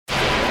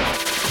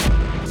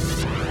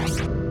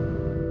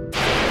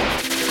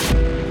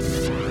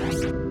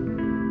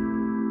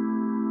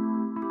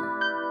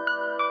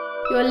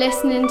You're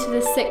listening to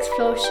the Sixth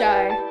Floor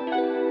Show.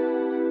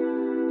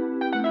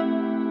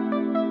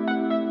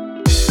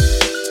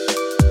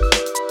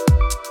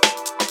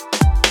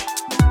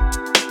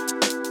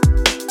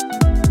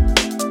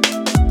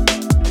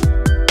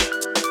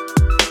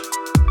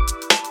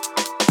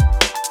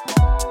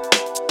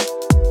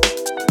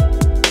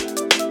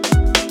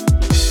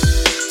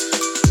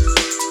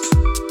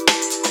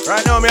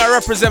 Right now, me I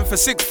represent for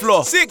Sixth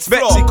Floor. Betsy,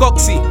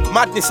 Coxie,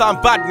 Madness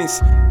and Badness.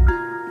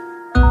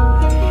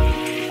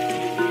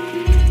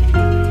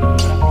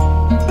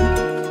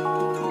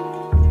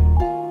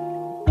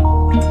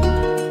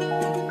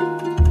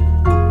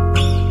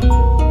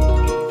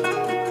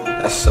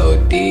 That's so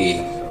deep.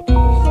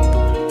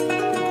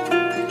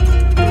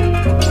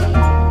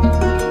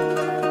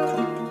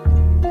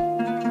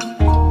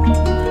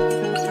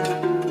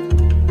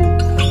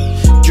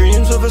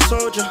 Dreams of a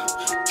soldier,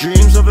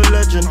 dreams of a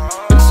legend.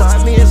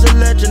 Inside me is a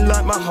legend,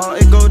 like my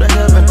heart, it go to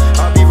heaven.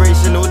 I'll be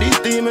racing all these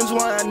demons,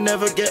 why I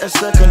never get a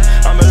second.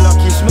 I'm a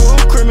lucky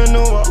smooth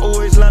criminal, I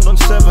always land on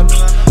 7.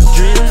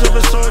 Dreams of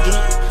a soldier,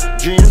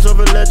 dreams of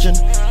a legend.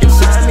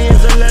 Inside me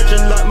is a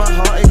legend, like my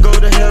heart, it go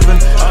to heaven.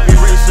 I'll be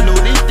racing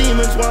all these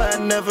demons, why I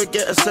never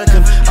get a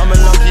second. I'm a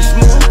lucky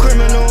smooth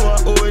criminal,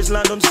 I always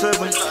land on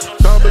 7.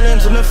 Double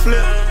ends on the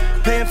flip,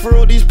 paying for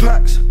all these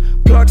packs.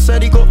 Plug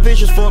said he got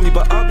visions for me,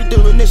 but I'll be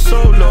doing this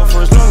solo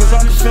for as long as I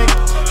can think.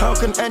 How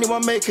can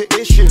anyone make an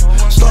issue?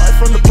 Started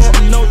from the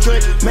bottom, no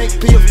Drake. Make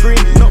P of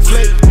green, not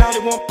flake. Now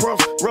they want prof,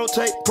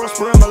 rotate,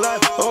 prosper in my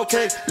life.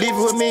 Okay, leave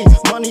it with me,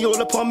 money all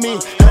upon me.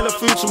 Hella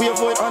food so we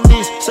avoid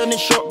undies. Sending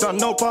shotgun,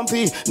 no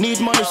pumpy. Need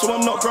money so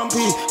I'm not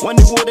grumpy. When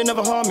they war they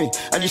never harm me.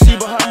 And you see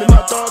behind me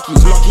my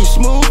darkies. Lucky,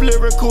 smooth,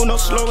 lyrical, not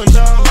slowing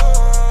down.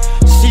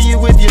 See you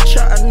with your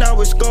chat and now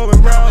it's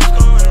going round.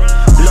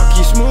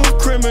 Lucky, smooth,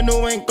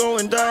 criminal ain't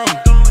going down.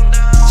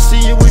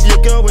 See you with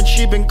your girl when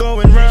she been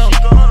going round.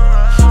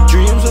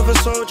 Dreams of a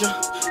soldier,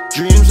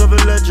 dreams of a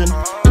legend.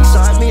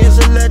 Inside me is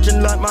a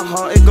legend, like my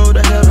heart, it go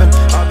to heaven.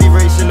 I'll be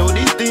racing all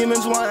these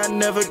demons, why I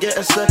never get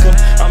a second.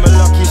 I'm a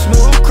lucky,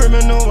 smooth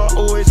criminal, I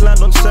always land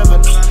on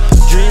 7.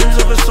 Dreams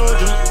of a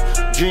soldier,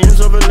 dreams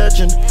of a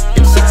legend.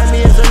 Inside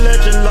me is a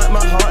legend, like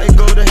my heart, it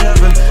go to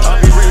heaven. I'll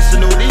be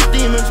racing all these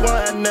demons,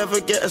 why I never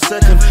get a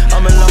second.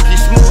 I'm a lucky,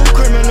 smooth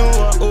criminal,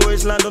 I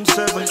always land on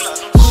 7.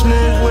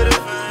 Smooth with it,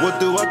 what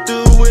do I do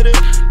with it?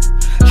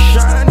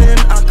 Shining,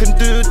 I can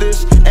do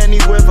this any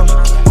weather.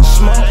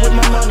 Smart with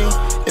my money,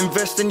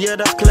 investing, yeah,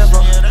 that's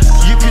clever.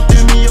 You could do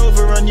me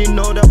over and you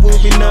know that will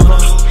be never.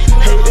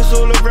 Haters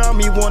all around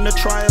me wanna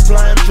try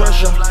applying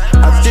pressure.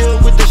 I deal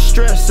with the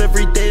stress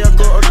every day, I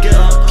gotta get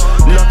up.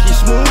 Lucky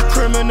smooth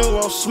criminal,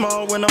 I'll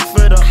smile when I'm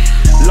fed up.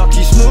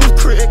 Lucky smooth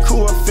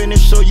critical, I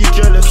finish so you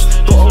jealous.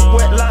 Got a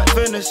wet like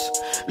Venice.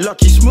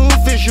 Lucky smooth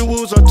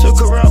visuals, I took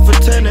her out for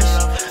tennis.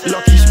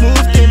 Lucky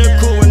smooth dinner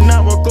cool and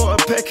now I got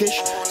a peckish.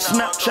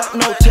 Snapchat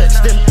no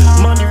texting,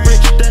 money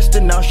rich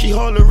destined. Now she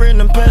hollering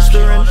and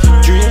pestering.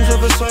 Dreams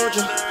of a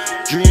soldier,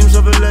 dreams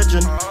of a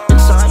legend.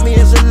 Inside me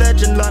is a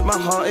legend, like my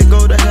heart, it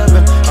go to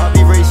heaven. I'll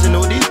be racing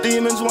all these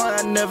demons, why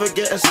I never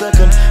get a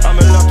second. I'm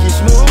a lucky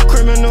smooth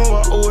criminal,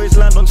 I always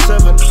land on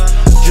 7.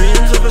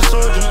 Dreams of a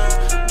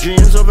soldier,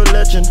 dreams of a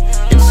legend.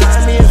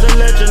 Inside me is a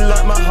legend,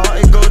 like my heart,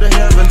 it go to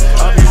heaven.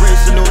 I'll be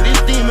racing all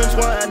these demons,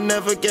 why I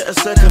never get a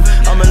second.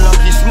 I'm a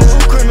lucky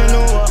smooth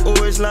criminal, I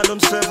always land on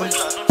 7.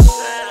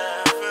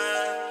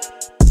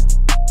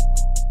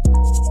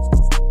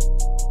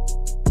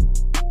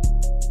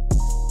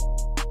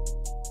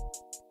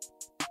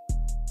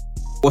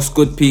 What's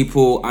good,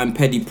 people? I'm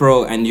Peddy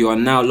Pro and you are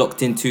now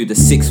locked into the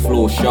Sixth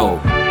Floor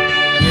Show.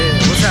 Yeah,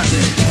 what's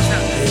happening?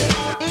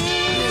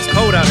 Yeah, it's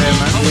cold out there,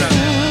 man.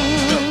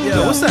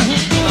 Yo, what's that?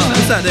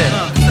 What's that there?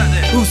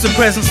 Who's the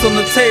presents on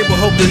the table?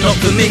 Hope they're not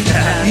for me.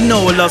 You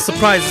know I love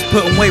surprises,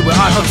 put away where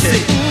I have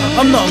see.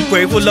 I'm not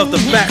ungrateful, love the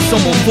fact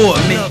someone bought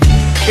me.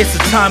 It's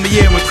the time of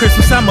year when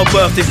Christmas and my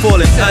birthday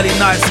falling. Early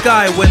night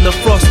sky when the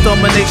frost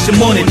dominates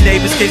your morning.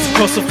 Neighbours skates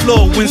across the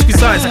floor, windscreen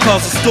sides,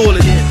 cars are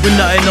stalling. We're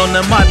nothing on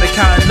the mic, but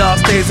counting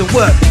last days of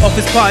work.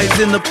 Office parties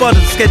in the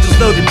bottom, schedules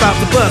loaded, bout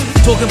to burst.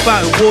 Talking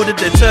about who ordered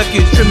their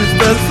turkey and trimmings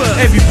first.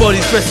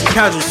 Everybody's dressed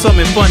casual,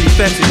 something funny,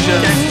 fancy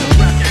shirts.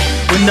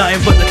 With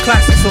nothing but the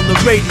classics on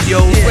the radio.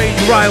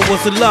 Mariah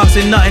was the last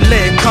and nothing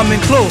later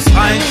coming close.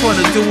 I ain't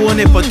trying to do one,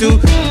 if I do,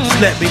 just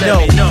let me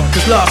know.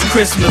 Cause last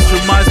Christmas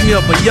reminds me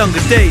of my younger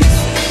days.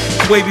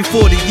 Way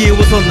before the year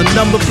was on the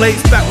number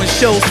plates. Back when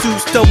show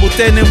suits, double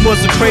denim was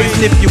a craze.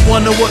 And if you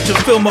wanna watch a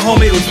film at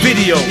home, it was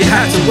video. You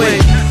had to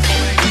wait.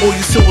 All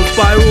you saw was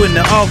viral in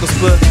the August,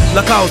 but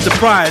like I was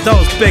deprived, I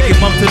was begging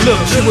mum to look.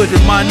 She would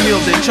remind me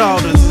of their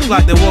childhood,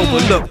 like they were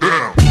overlooked.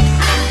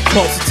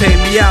 Pops would take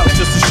me out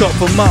just to shop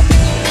for mum.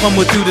 Mum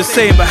would do the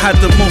same, but had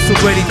the most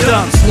already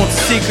done. Sworn to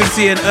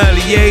secrecy at an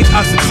early age,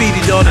 I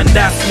succeeded on, and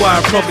that's why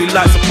I probably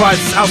like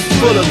surprises. House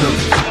full of them.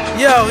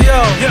 Yo,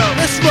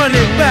 let's run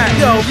it back.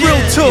 Yo, real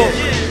talk.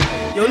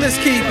 Yo, let's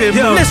keep it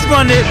moving. Let's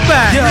run it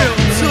back.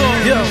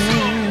 Yo,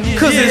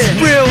 cause it's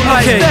real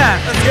like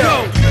that.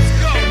 Yo,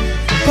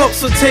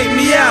 Pops will take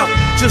me out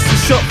just a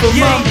shot for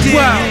mum.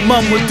 Wow,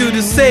 mum would do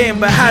the same,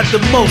 but had the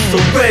most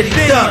already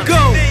done.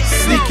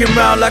 Sneaking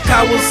round like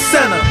I was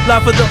Santa,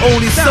 life of the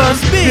only son.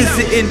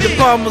 Visiting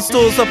department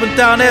stores up and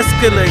down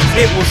escalators,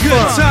 it was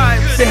fun.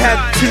 They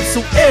had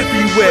tinsel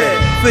everywhere,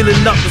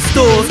 filling up the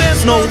stores.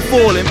 Snow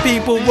falling,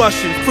 people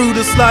rushing through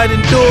the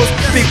sliding doors.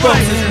 Big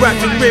boxes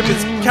wrapped in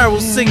ribbons,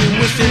 carols singing,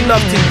 wishing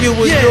love to you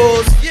and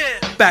yours.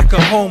 Back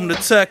at home, the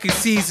turkey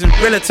season,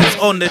 relatives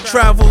on their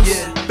travels.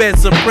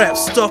 Beds are prepped,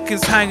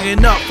 stockings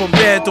hanging up from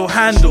their door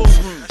handles.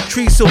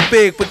 Trees so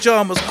big,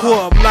 pajamas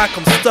caught up like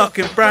I'm stuck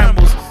in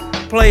brambles.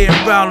 Playing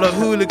round like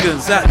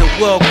hooligans at the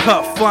World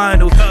Cup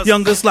final.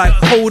 Youngers like,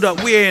 hold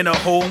up, we ain't at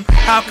home.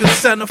 How can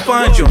Santa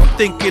find you? I'm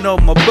thinking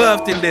of my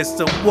birthday list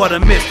and what I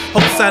missed.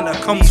 Hope Santa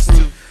comes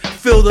through.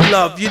 Feel the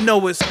love, you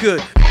know it's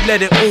good.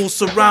 Let it all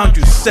surround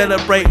you.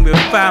 Celebrating with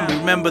family.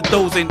 Remember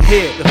those ain't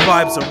here, the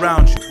vibes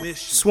around you.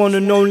 Swan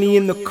and only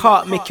in the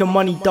cart, make your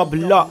money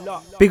double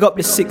up. Big up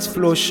the 6th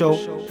Floor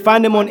Show.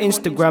 Find them on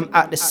Instagram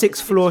at the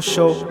 6th Floor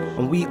Show,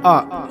 and we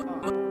are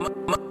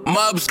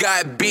Mubs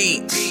got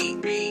beats.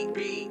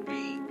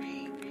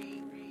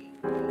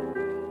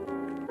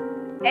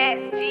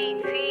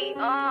 SGT,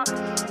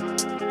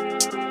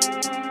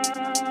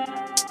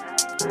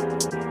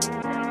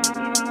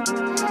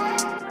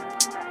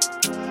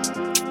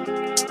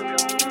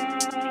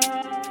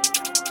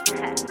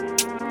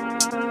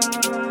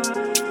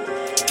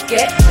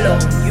 Get blown,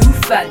 you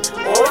fan,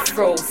 or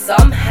throw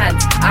some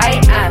hands.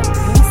 I am,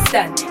 you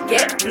stand.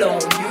 Get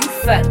blown, you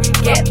fan.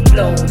 Get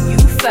blown, you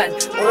fan,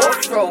 or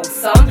throw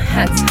some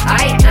hands.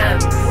 I am,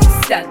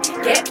 you stand.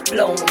 Get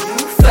blown,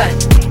 you fan.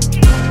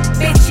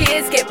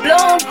 Bitches get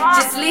blown,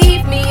 just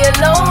leave me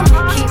alone.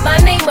 Keep my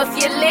name off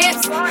your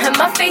lips and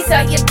my face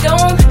out your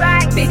dome.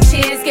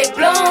 Bitches get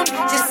blown,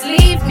 just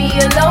leave me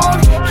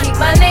alone. Keep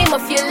my name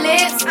off your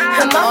lips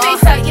and my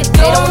face out your dome.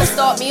 They don't wanna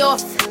start me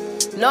off,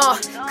 nah,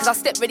 cause I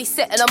step ready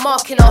set and I'm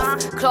marking off.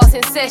 Class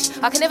in sesh,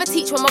 I can never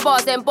teach when my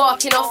bars then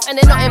barking off. And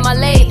they're not in my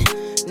lane,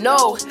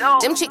 no,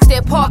 them chicks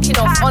they're parking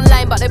off.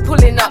 Online but they're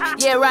pulling up,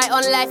 yeah right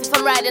on life. If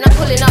I'm riding I'm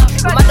pulling up.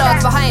 With my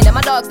dogs behind and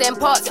my dogs then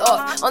parts it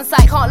off. On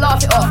site can't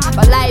laugh it off,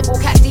 but live will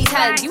catch these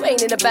hands. You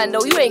ain't in a band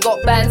though, you ain't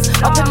got bands.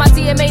 Up in my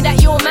DMA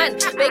that your man,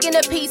 begging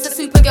a piece of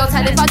Supergirl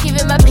time. If I give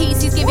him a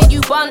piece he's giving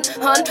you bun,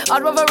 hun.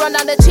 I'd rather run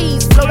down the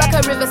cheese, flow like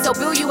a river so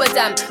build you a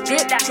dam.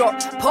 Drip, drop,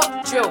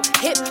 pop, drill,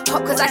 hip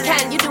hop cause I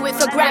can. You do it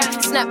for gram,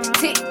 snap,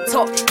 tick,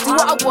 tock. Do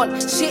what I want,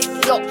 shit,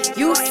 lock.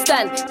 You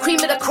stand, cream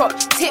of the crop,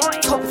 tip,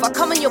 top. If I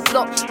come on your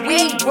block,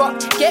 we rock,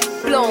 get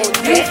blown.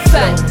 You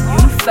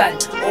fan,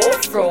 or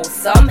throw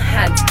some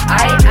hands.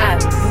 I am,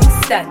 you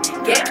stand.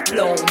 Get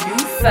blown, you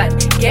fan.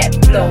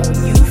 Get blown,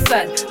 you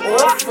fan,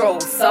 or throw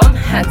some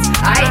hands.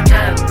 I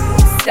am,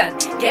 you stand.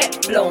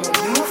 Get blown,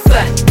 you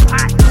fan.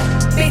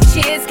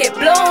 Bitches get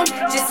blown,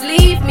 just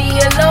leave me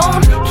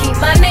alone. Keep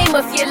my name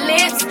off your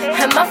lips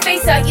and my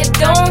face out your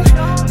dome.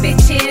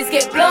 Bitches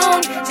get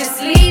blown,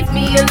 just leave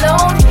me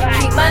alone.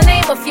 Keep my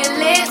name off your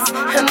lips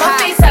and my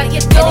face out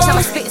your dome. Anytime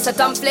I spit it's a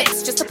dumb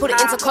flex, just to put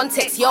it into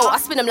context. Yo, I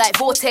spin them like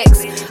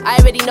vortex. I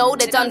already know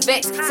they're done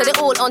vexed, so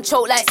they're all on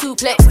choke like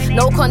suplex.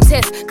 No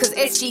contest, cause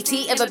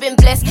SGT ever been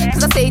blessed.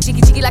 Cause I say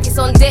jiggy jiggy like it's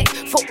on deck.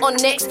 Foot on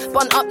next,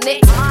 bun up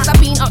next. Cause I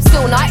been up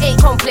still, now I ain't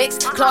complex.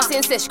 Class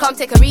in sesh, come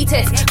take a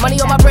retest. Money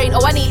on my brain,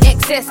 oh I need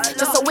excess.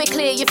 Just so we're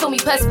clear, you feel me,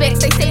 perspex.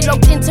 They say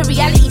logged into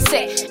reality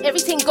set.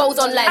 Everything goes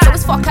online, so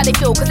it's fuck how they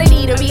feel. Cause they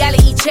need a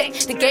reality check.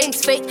 The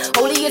game's fake,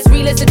 only as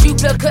real as a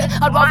duplicate.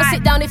 I'd rather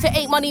sit down if it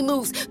ain't money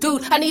moves.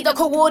 Dude, I need the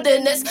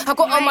coordinates. I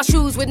got on my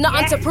shoes with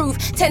nothing to prove.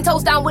 10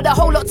 toes down with a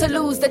whole lot to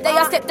lose. The day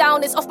I step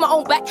down, it's off my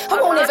own back.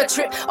 I won't ever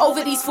trip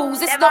over these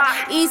fools. It's not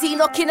easy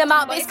knocking them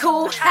out, but it's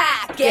cool.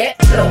 Ha! Get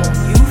blown,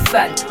 you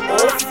fan,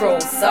 or throw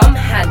some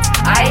hands.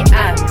 I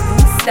am,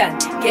 you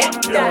stand.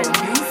 Get blown,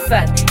 you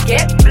fan.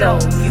 Get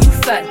blown, you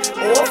fan,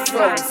 or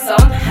throw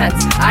some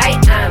hands. I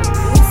am,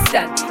 you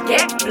stand.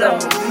 Get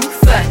blown, you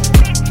fan.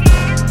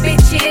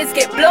 Bitches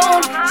get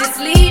blown, just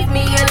leave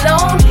me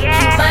alone.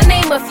 Keep my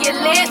name off your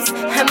lips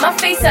and my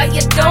face out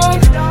your dome.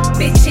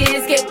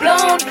 Bitches get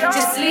blown,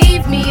 just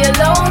leave me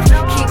alone.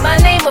 Keep my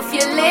name off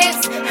your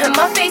lips and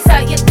my face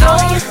out your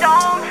dome.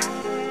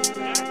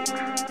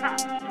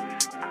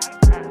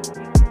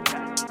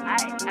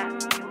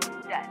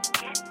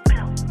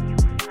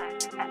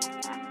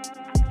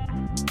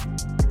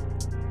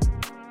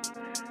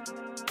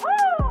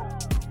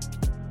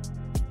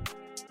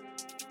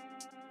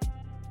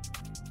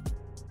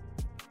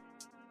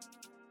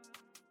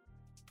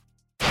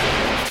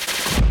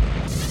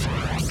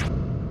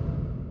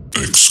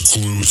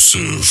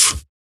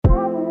 Exclusive.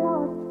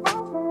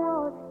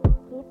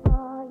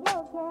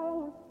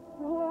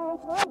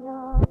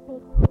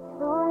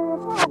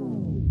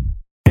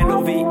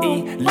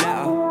 L.O.V.E,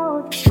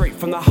 letter, straight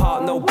from the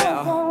heart, no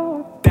better.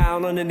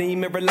 Down on the knee,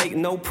 mirror late,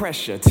 no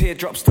pressure.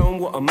 Teardrop stone,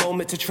 what a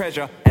moment to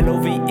treasure.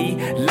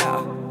 L.O.V.E,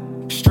 letter,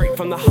 straight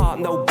from the heart,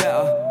 no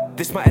better.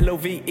 This my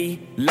L.O.V.E,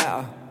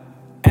 letter,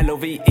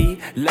 L.O.V.E,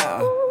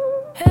 letter.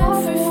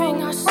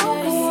 Everything I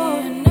say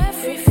and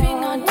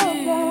everything I do,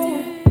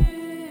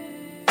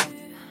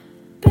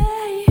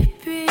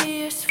 baby,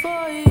 it's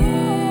for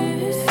you.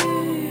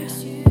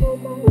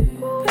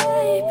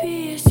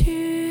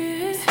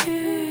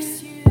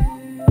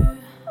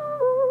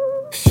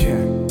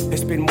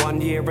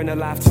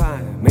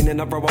 time. In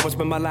another hours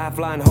when my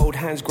lifeline, hold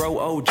hands, grow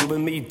old, you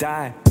and me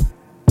die.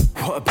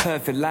 What a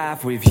perfect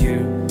life with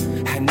you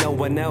and no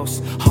one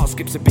else. Heart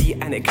skips a beat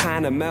and it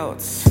kinda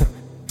melts.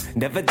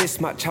 Never this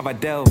much have I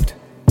delved.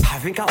 I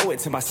think I owe it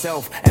to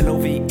myself.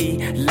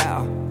 L.O.V.E,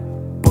 letter.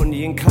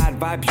 Bonnie and Clyde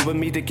vibe, you and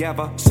me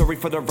together. Sorry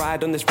for the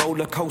ride on this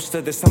roller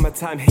coaster. The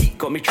summertime heat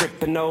got me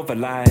tripping over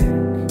like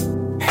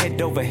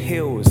head over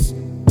heels.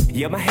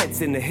 Yeah, my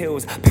head's in the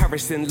hills.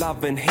 Paris in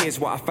love and here's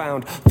what I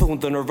found.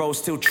 Thorned on a road,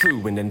 still true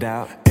when in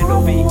doubt.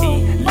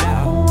 L.O.V.E,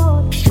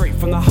 letter. Straight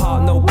from the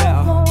heart, no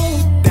better.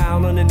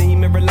 Down on the knee,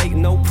 me relate,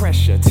 no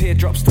pressure.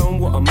 Teardrop stone,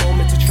 what a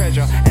moment to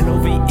treasure.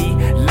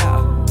 L.O.V.E,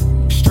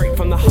 letter. Straight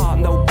from the heart,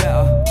 no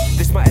better.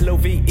 This my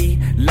L.O.V.E,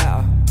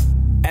 letter.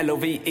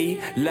 L.O.V.E,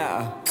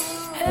 letter.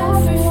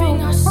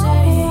 Everything I say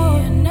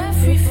and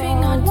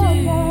everything I do,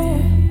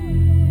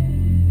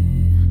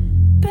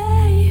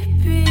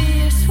 baby,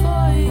 is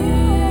for you.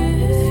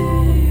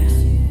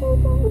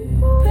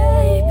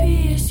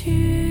 Baby, it's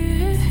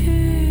you.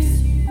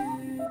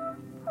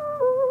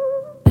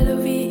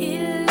 L.O.V.E,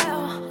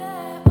 letter.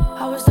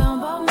 I was down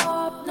but I'm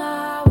up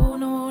now.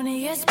 No one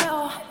gets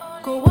better.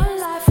 Go one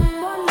life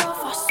and one love.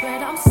 I swear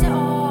that I'm set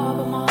up,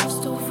 but my heart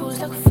still feels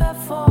like a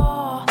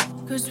feather.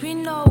 Cause we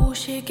know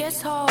shit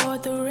gets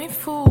hard. There ain't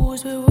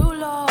fools, we're real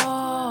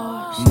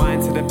lost.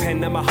 Mind to the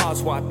pen and my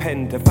heart's what I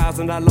penned.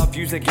 1,000 I love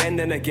yous again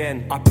and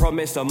again. I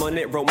promise I'm on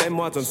it, wrote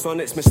memoirs and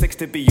sonnets. Mistakes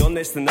to be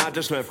honest and I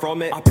just learned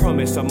from it. I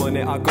promise I'm on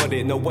it, I got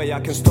it, no way I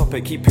can stop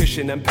it. Keep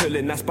pushing and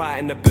pulling, that's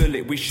biting the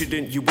bullet. We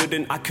shouldn't, you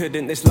wouldn't, I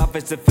couldn't. This love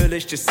is the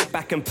foolish, just sit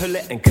back and pull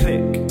it and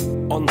click.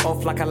 On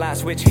off like a light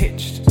switch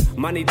hitched.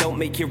 Money don't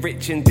make you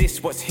rich in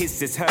this. What's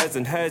his is hers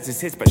and hers is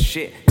his. But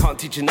shit, can't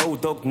teach an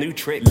old dog new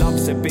trick.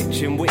 Love's a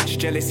bitch and witch,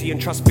 jealousy and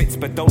trust bits,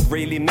 but don't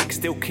really mix.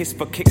 Still kiss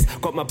for kicks.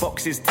 Got my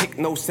boxes ticked,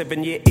 no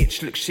 7-year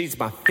itch. Look, she's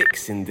my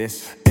fix in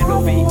this.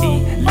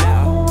 L.O.V.E,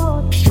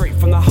 letter. Straight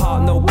from the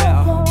heart, no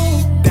better.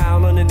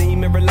 Down on the knee,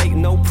 me relate,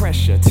 no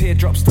pressure.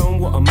 Teardrop stone,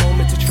 what a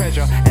moment to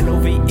treasure.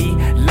 L.O.V.E,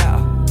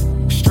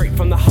 letter. Straight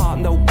from the heart,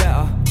 no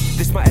better.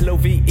 This my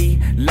L.O.V.E,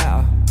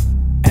 letter.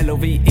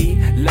 L.O.V.E,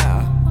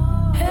 letter.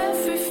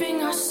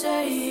 Everything I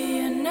say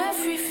and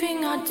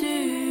everything I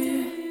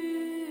do,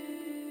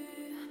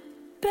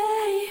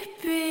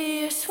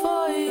 baby, it's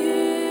for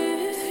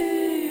you.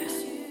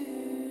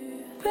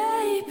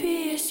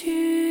 Baby, it's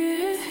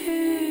you.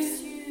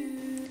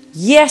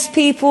 Yes,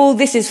 people,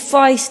 this is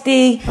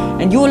Feisty,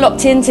 and you're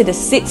locked into the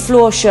 6th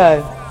Floor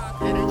Show.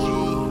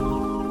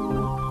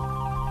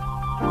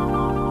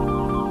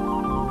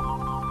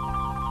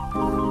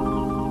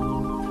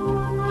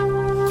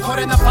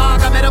 In the fog,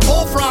 I met a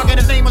bullfrog and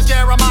his name was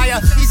Jeremiah.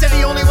 He said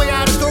the only way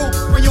out is through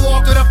when you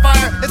walk through the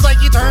fire. It's like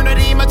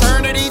eternity,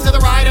 maternity to the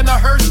ride and the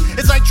hearse.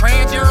 It's like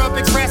Trans-Europe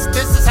Express,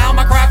 this is how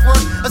my craft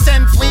works.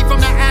 Ascend, flee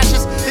from the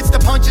ashes. It's the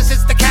punches,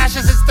 it's the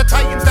cashes, it's the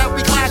titans that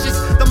we clashes.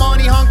 The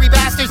money-hungry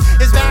bastards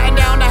is batting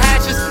down the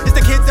hatches. It's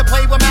the kids that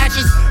play with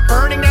matches,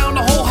 burning down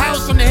the whole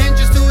house from the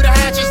hinges to the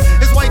hatches.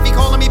 His wifey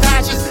calling me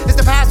patches. It's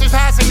the pastors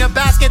passing the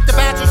basket, the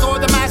bachelors or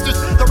the masters,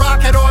 the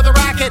rocket or the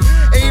racket.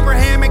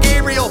 Abraham and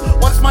Gabriel,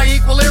 what's my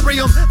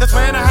equilibrium? That's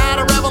when I had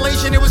a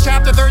revelation, it was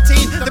chapter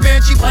 13. The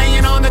banshee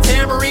playing on the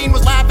tambourine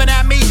was laughing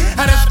at me.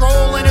 Had a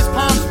scroll in his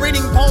palms,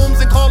 reading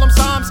poems and call them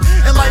psalms.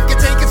 And life can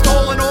take its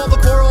toll and all the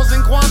quarrels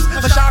and qualms.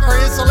 The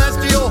chakra is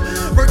celestial,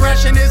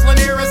 regression is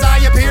linear as I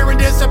appear and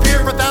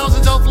disappear for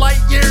thousands of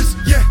light years.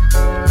 Yeah.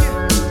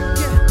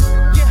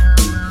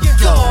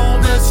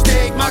 Don't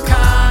mistake my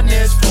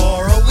kindness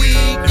for a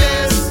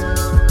weakness.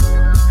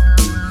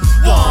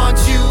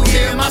 Once you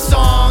hear my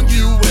song,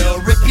 you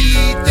will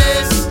repeat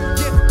this.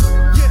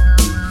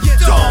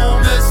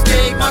 Don't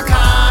mistake my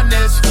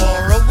kindness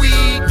for a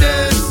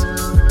weakness.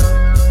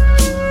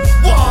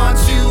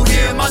 Once you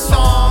hear my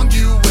song,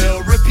 you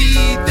will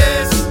repeat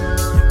this.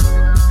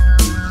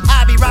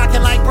 I be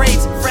rocking like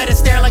braids, Fred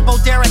Astaire like Bo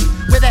Derek,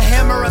 with a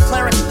hammer, a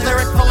cleric,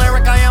 lyric for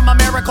lyric. I am a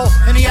miracle,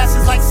 and the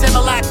essence like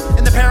Similac,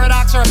 and the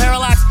paradox or a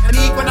parallax, an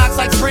equinox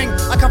like spring.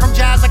 I come from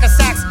jazz like a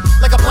sax,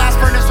 like a blast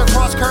furnace or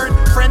cross current.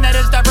 Friend that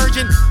is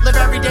divergent, live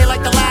every day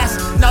like the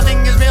last. Nothing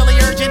is really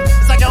urgent.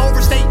 It's like an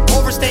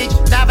overstage,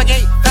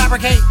 navigate,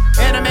 fabricate,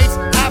 animates,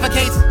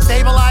 advocates,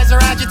 stabilize or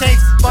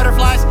agitates.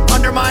 Butterflies,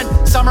 undermine,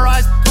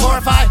 summarize,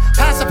 glorify,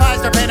 pacifies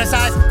or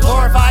fantasize,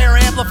 glorify or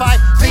amplify.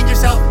 Clean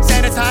yourself,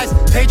 sanitize,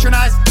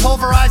 patronize,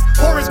 pulverize.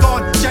 Poor is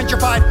gone,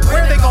 gentrified.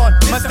 Where they gone?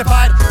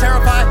 Mystified,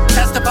 terrified,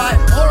 testified,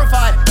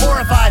 glorified,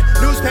 horrified.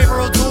 Newspaper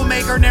or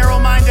toolmaker,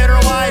 narrow-minded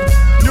or wide.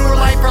 Newer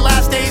life for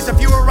last days. If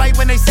you were right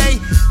when they say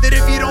that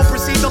if you don't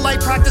perceive the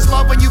light, practice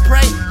love when you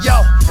pray.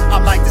 Yo,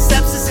 I'm like the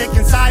steps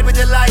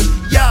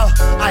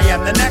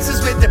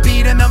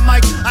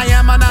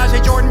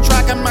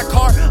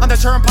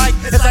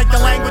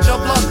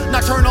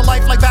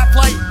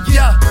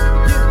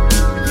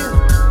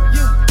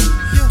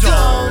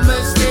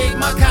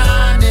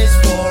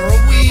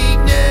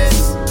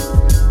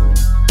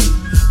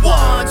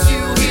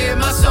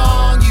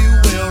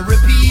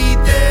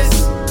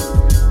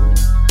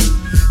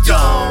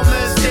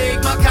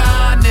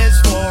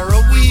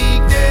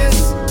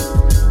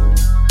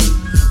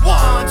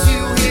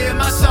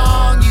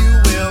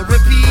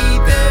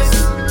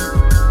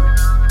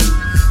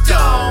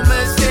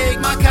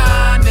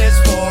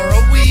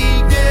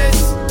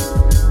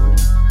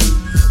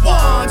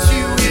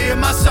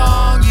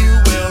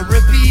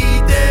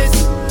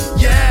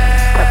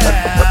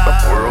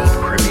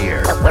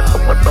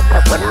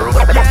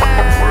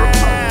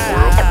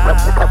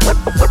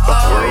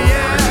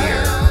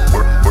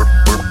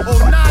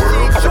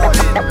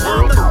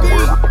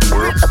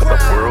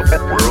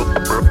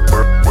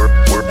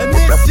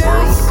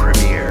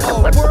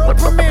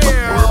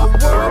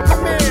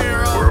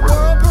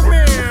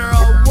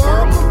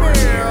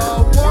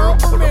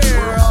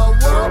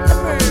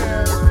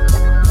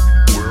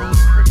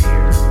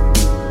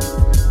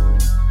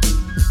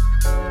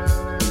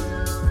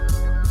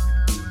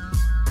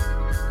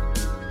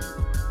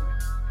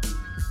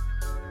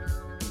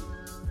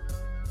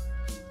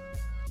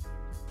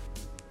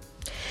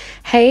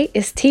Hey,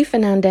 it's T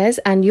Fernandez,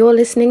 and you're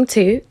listening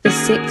to The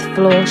Sixth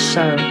Floor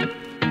Show.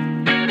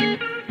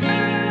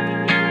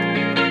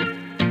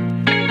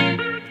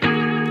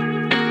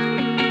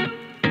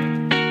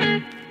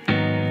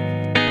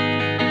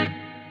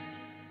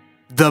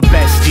 The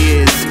best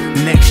years,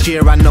 next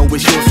year I know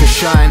it's yours to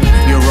shine.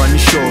 You're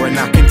unsure and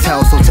I can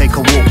tell, so take a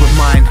walk with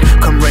mine.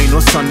 Come rain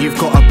or sun, you've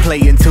got to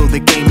play until the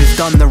game is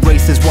done. The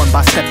race is won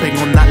by stepping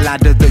on that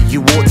ladder that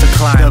you ought to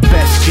climb. The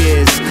best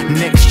years,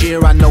 next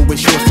year I know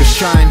it's yours to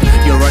shine.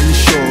 You're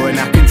unsure and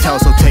I can tell,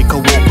 so take a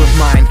walk with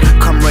mine.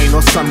 Come rain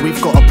or sun, we've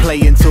got to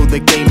play until the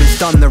game is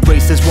done. The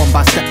race is won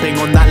by stepping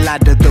on that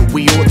ladder that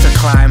we ought to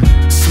climb.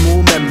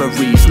 Small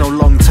memories, no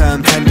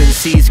long-term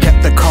tendencies.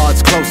 Kept the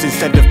cards close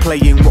instead of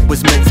playing what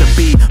was meant to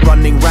be.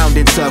 Running round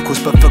in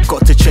circles but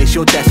forgot to chase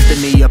your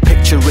destiny. A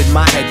picture in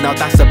my head, now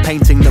that's a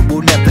painting that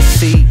we'll never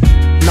see.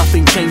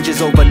 Nothing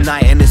changes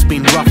overnight and it's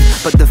been rough,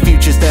 but the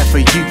future's there for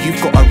you, you've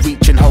got to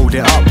reach and hold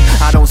it up.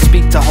 I don't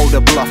speak to hold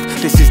a bluff,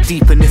 this is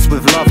deep and it's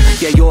with love.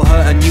 Yeah, you're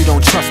hurt and you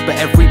don't trust, but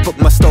every book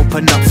must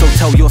open up, so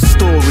tell your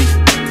story.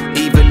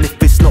 Even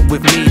if it's not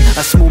with me,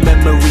 a small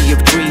memory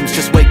of dreams,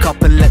 just wake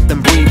up and let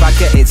them breathe. I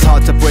get it's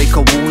hard to break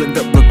a wall and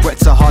that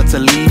regrets are hard to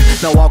leave.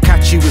 No, I'll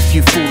catch you if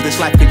you fall, this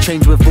life can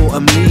change with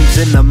autumn leaves.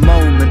 In a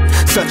moment,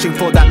 searching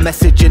for that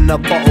message in a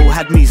bottle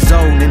had me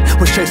zoning.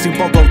 Was chasing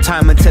borrowed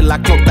time until I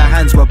clocked the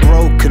hands were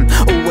broken.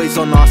 Always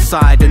on our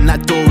side and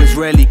that door is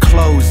rarely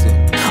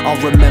closing.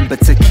 I'll remember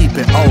to keep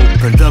it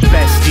open. The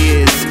best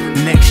years,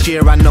 next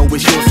year I know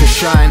it's yours to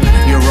shine.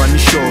 You're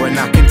unsure and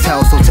I can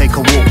tell, so take a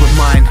walk with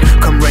mine.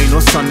 Come rain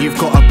or sun, you've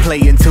got to play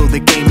until the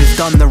game is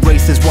done. The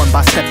race is won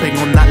by stepping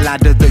on that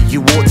ladder that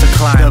you ought to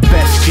climb. The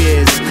best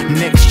years,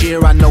 next year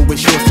I know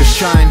it's yours to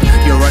shine.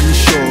 You're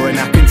unsure and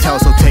I can tell,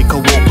 so take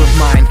a walk with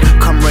mine.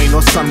 Come rain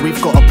or sun,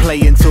 we've got to play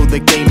until the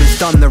game is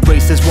done. The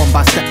race is won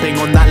by stepping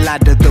on that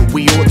ladder that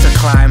we ought to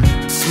climb.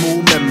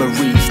 Small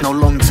memories, no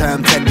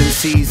long-term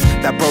tendencies.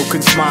 That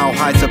broken smile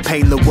hides a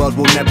pain the world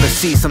will never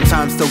see.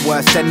 Sometimes the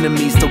worst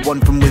enemies, the one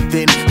from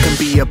within, can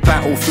be a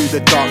battle through the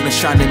darkness,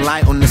 shining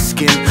light on the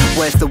skin.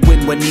 Where's the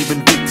win when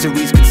even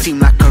victories can seem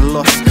like a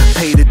loss?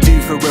 Pay the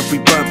due for every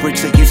burnt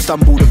bridge that you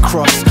stumbled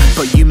across,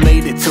 but you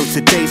made it till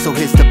today, so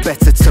here's the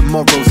better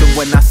tomorrows. And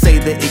when I say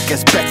that it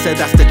gets better,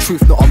 that's the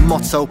truth, not a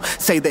motto.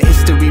 Say that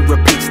history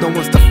repeats, no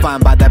one's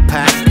defined by their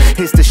past.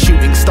 Here's the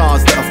shooting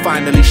stars that are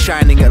finally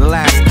shining at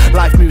last.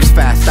 Life moves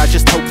fast, I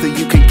just hope that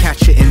you can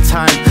catch it in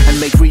time and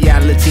make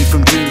reality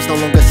from dreams. No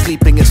longer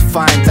sleeping, it's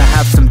fine to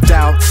have some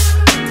doubts.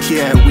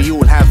 Yeah, we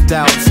all have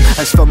doubts.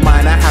 As for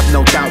mine, I have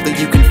no doubt that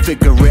you can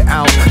figure it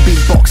out. Been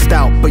boxed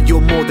out, but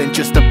you're more than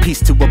just a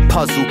piece to a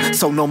puzzle.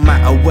 So no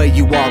matter where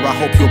you are, I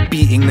hope you're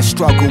beating the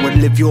struggle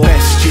and live your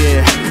best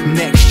year.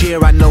 Next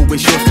year, I know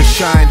it's yours to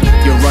shine.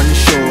 You're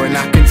unsure and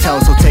I can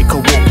tell, so take a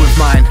walk with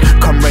mine.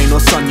 Come rain or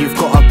sun, you've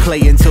got to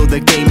play until the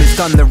game is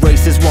done. The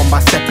race is won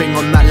by stepping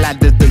on that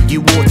ladder that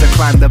you ought to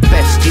climb. The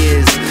best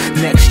years,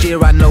 next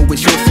year, I know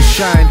it's yours to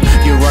shine.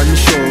 You're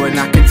unsure and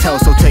I can tell,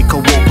 so take a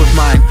walk with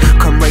mine.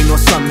 Come rain or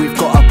sun, we've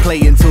got to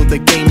play until the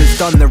game is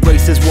done. The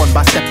race is won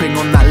by stepping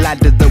on that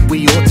ladder that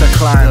we ought to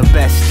climb. The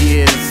best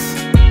years,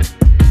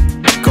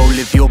 go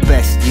live your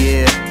best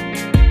year.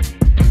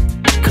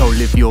 Go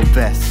live your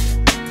best.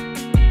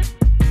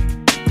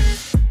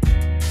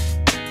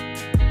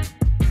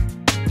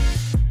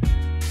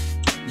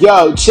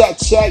 Yo, check.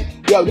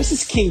 Yo, this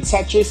is King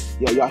Tetrus.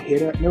 Yo, y'all hear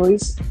that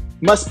noise?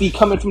 Must be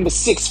coming from the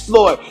 6th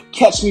floor.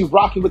 Catch me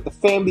rocking with the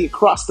family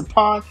across the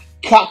pond.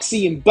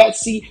 Coxie and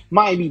Betsy,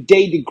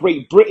 Miami-Dade to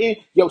Great Britain.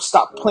 Yo,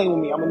 stop playing with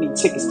me. I'm gonna need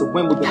tickets to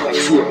Wimbledon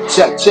next year.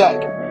 Check.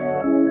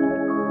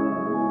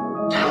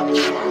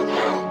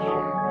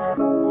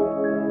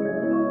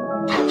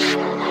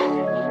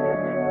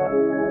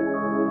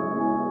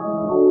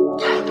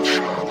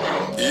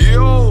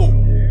 Yo,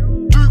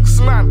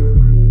 Dukesman,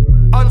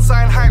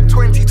 UnsignedHype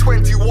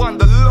 2021,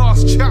 the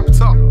last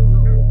chapter.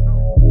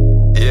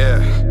 Yeah,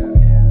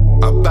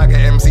 a bag of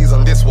MCs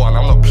on this one.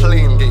 I'm not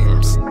playing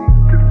games.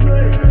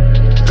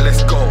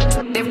 Let's go.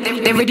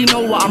 They already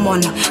know what I'm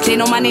on. They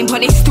know my name,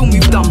 but they still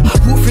move dumb.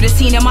 Walk through the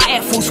scene in my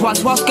Air Force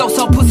Ones. Whilst girls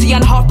sell pussy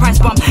and half price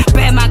bum.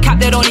 Bear man cap,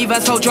 they don't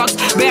even sell drugs.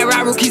 Bear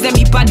out rookies, let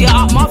me bad it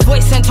up. My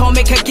voice sent home,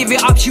 make her give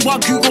it up. She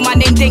want Google my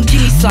name, then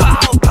give me some.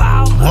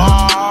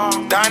 Wow,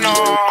 Dino.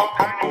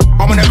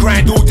 I'm on the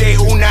grind all day,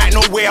 all night,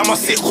 no way. I'ma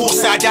sit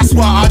courtside, that's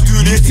why I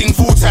do this thing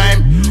full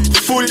time.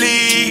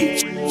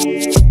 Fully.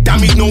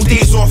 Damn it, no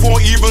days off,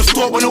 won't even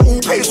stop when it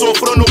all pays off.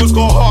 I don't know what's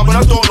going hard, but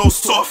I don't know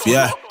soft.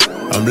 Yeah,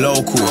 I'm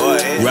local,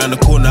 round the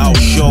corner I'll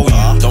show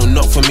you. Don't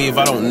knock for me if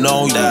I don't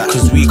know you,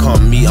 cause we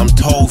can't meet, I'm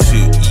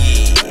Tophe.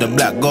 The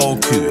Black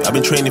Goku, I've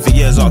been training for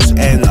years, ox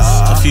ends.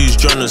 I fuse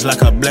genres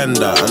like a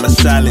blender, I'm a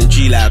silent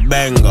G like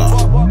banger.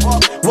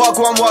 Walk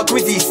one, walk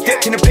Gwizzy.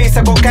 Stepped in the place,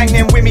 I got gang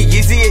them with me.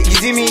 You see it, you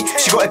see me?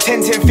 She got a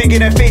 10-10 figure,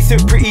 her face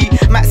look pretty.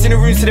 Matt's in the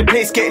room so the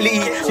place get litty.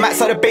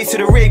 Matt's at the base so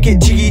the rate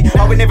get jiggy.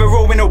 I would never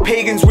roll with no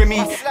pagans with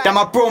me. Damn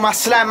my bro, my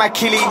slime, my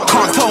killie.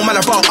 Can't tell man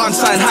about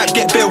unsigned hype.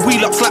 Get bare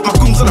wheel ups like my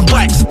goons on the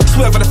bikes.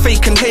 Swerve at the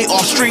fake and hate or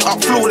straight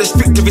up flawless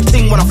victory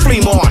thing when I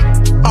flame on.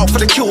 Out for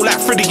the kill like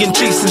Freddy and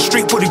Jason.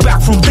 Straight body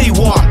back from day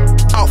one.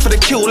 Out for the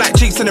kill like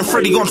Jason and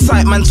Freddy on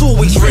sight, man's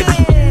always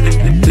ready.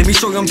 Let me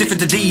show you I'm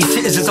different to these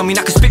citizens. I mean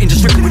I can spit and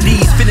just rip it with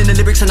these. Feeling the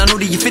lyrics and I know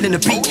that you're feeling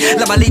the beat.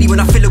 Like my lady when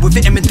I fill it with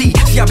vitamin D.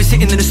 See I be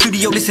sitting in the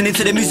studio listening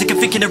to the music and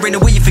thinking there ain't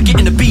no way you're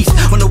forgetting the beast.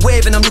 On the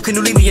wave and I'm looking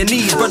all into your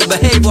knees. Brother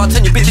behave or I'll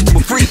turn your bitch into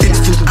a freak.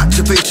 Instant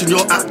activation,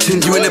 you're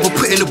acting. You ain't never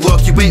put in the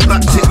work, you ain't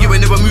backed it. You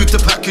ain't never moved the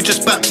pack, you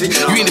just backed it.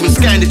 You ain't even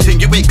scanned it in,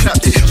 you ain't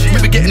clapped it.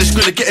 Remember getting the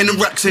skrilla, getting the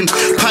racks in.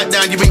 Pipe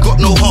down, you ain't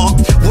got no heart.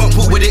 Won't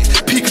put with it,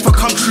 peak if I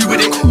come true with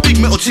it. Big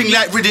metal ting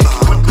like Riddick.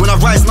 When I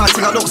rise my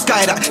thing, I don't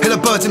sky that.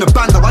 Hella birds in a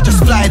band, I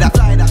just fly that.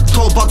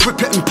 Tall bug, rip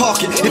it and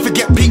park it. If it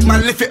get peak,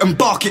 man, lift it and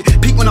bark it.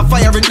 Peak when I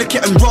fire it, lick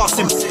it and ras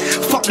him.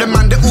 Fuck them,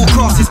 man, they're all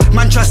crosses.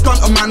 Man, try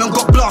stunt a man and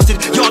got blasted.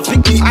 Yard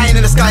pick me, I ain't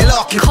in the sky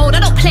larking. Cold, I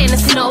don't play in the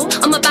snow.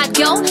 I'm a bad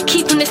girl,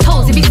 keep on his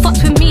toes. If he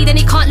fucks with me, then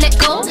he can't let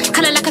go.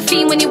 Kinda like a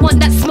fiend when you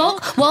want that smoke.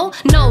 Whoa,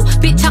 no,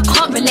 bitch, I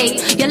can't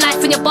relate. Your life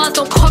and your bars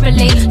don't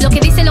correlate. Lo que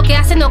dice, lo que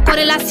hace no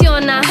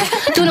correlaciona.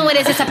 Tú no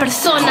eres esa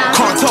persona.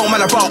 Can't tell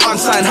man about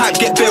unsigned hype.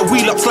 Get bare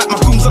wheel ups like my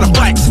goons on the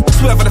bikes.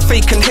 Swerve at the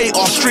fake and hate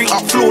or straight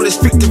up flawless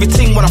victory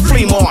thing when I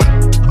flame on.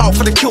 Out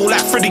for the kill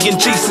like Freddy and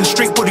Jason.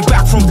 Straight body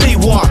back from day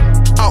one.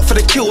 Out for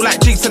the kill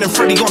like Jason and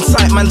Freddy on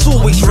sight, man's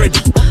always ready.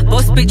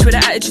 Boss bitch with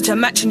an attitude to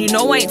match and you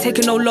know I ain't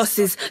taking no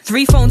losses.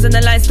 3 phones and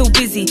the line's still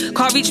busy.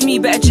 Can't reach me,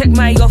 better check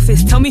my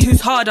office. Tell me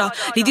who's harder.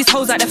 Leave these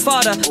hoes like their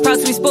father. Proud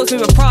to be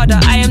spokesman with Prada.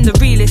 I am the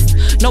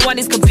realist. No one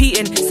is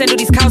competing. Send all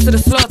these cows to the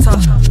slaughter.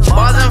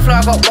 Bars and flow,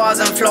 I got bars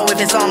and flow. With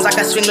his arms I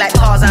can swing like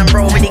Tarzan,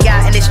 bro. Really get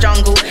out in this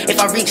jungle. If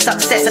I reach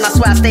success and I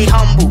swear I stay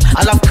humble.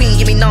 I love Queen,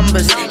 give me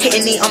numbers.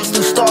 Hitting me, I'm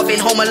still starving.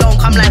 Home alone,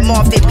 come like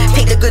Marvin.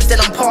 Take the goods, then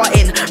I'm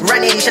parting.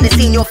 Ran in, should've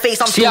seen your face,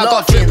 I'm See, still I got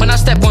laughing. drip when I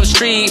step on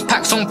street.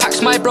 Packs on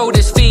packs, my bro,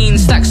 there's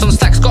fiends. Stacks on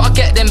stacks, gotta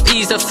get them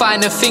peas. The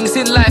finer things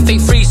in life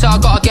ain't free, so I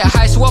gotta get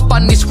high, so I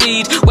bun this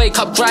weed. Wake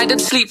up, grind and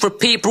sleep,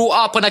 repeat. Brought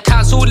up on a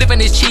council, living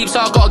is cheap, so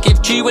I gotta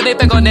give due when they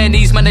beg on their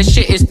knees, man, the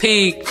shit is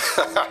peak.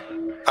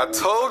 I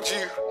told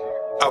you,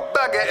 a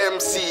bag of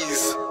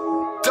MCs,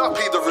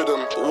 Duppy the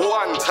rhythm,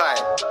 one time.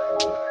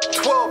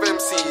 12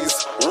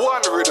 MCs,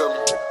 one rhythm.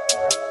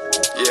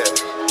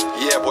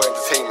 Yeah, boy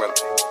entertainment.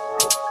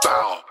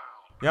 Bow.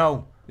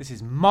 Yo, this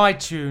is my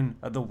tune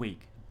of the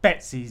week.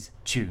 Betsy's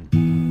tune.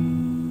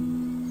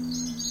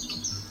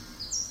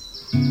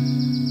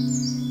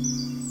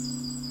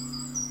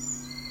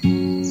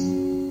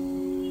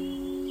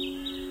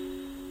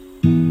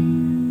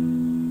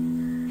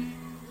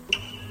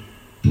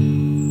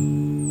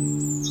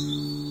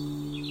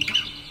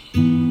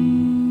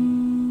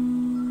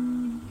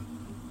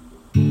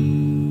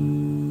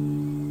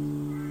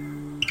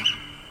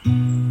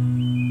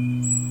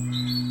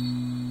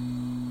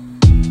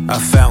 I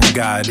found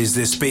God, is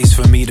there space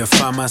for me to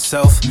find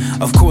myself?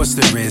 Of course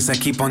there is, I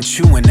keep on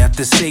chewing at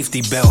the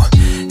safety belt.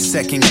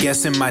 Second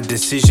guessing my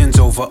decisions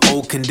over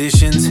old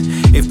conditions.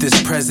 If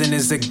this present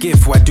is a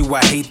gift, why do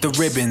I hate the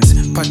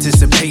ribbons?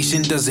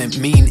 Participation doesn't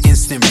mean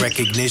instant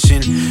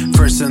recognition.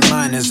 First in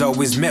line is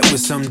always met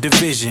with some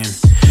division.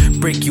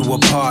 Break you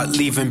apart,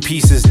 leaving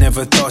pieces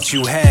never thought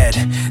you had.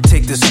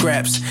 Take the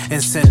scraps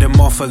and send them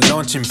off a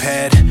launching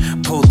pad.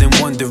 Pulled in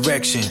one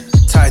direction,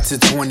 tied to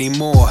 20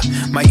 more.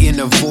 My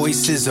inner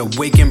voice is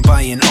awakened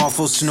by an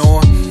awful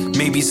snore.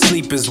 Maybe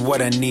sleep is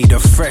what I need, a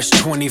fresh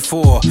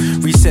 24.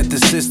 Reset the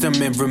system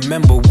and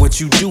remember what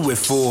you do it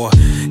for.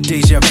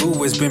 Deja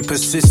vu has been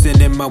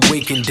persistent in my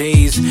waking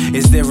days.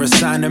 Is there a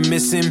sign I'm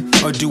missing,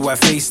 or do I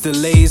face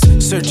delays?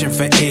 Searching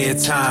for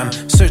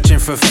airtime, searching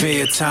for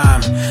fair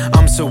time.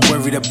 I'm so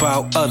worried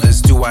about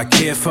others, do I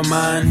care for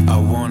mine? I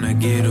wanna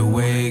get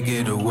away,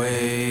 get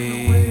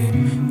away.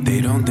 They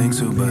don't think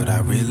so, but I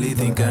really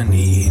think I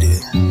need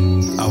it.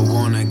 I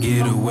wanna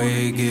get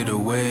away, get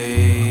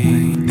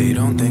away. They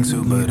don't think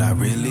so, but I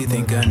really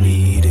think I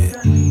need it.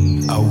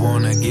 I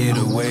wanna get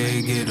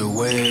away, get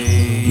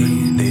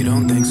away. They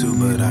don't think so,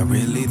 but I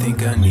really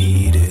think I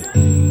need it.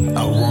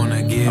 I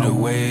wanna get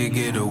away,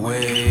 get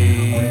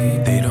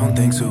away. They don't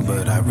think so,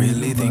 but I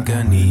really think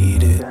I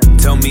need it.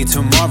 Tell me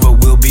tomorrow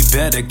will be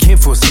better, can't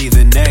foresee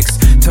the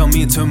next. Tell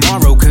me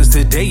tomorrow, cause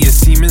today is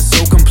seeming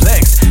so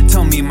complex.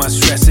 Tell me my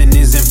stressing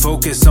isn't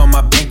focused on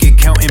my bank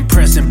account.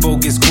 Impressing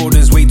bogus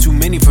quarters, way too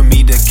many for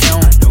me to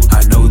count.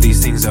 I know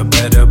these things are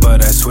better,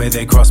 but I swear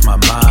they cross my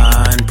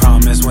mind.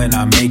 Promise when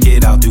I make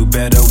it, I'll do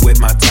better with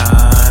my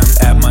time.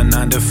 At my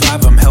 9 to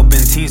 5, I'm helping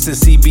teens to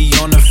see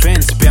beyond the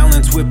fence.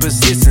 Balance with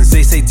persistence,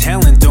 they say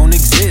talent don't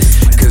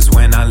exist. Cause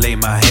when I lay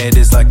my head,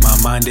 it's like my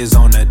mind is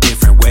on a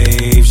different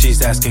wave.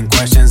 She's asking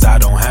questions, I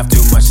don't have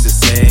too much to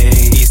say.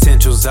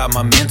 Essentials out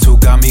my mental,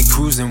 got me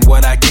cruising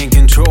what I can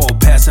control.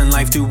 Passing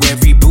life through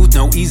every booth,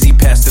 no easy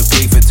pass to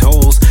pay for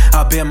tolls.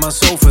 I bear my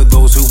soul for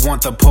those who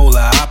want the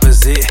polar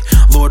opposite.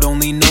 Lord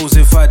only knows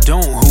if I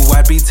don't,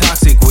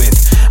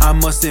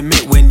 must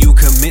admit, when you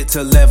commit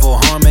to level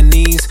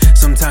harmonies,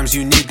 sometimes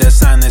you need that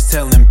sign that's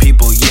telling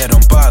people, yeah,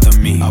 don't bother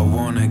me. I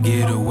wanna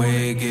get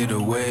away, get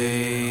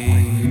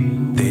away.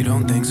 They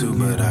don't think so,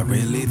 but I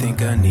really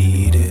think I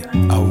need it.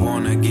 I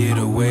wanna get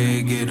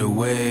away, get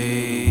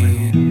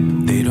away.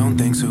 They don't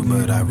think so,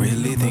 but I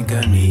really think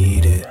I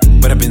need it.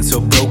 But I've been so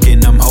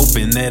broken, I'm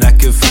hoping that I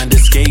could find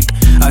escape.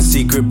 A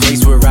secret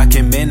place where I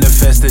can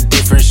manifest a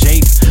different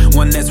shape.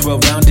 One that's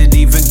well-rounded,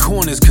 even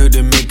corners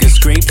couldn't make a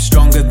scrape.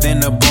 Stronger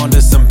than a bond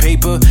of some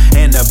paper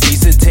and a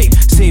piece of tape.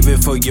 Save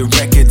it for your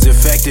records,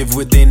 effective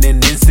within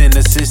an instant.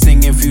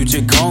 Assisting in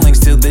future callings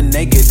till the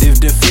negative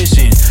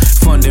deficient.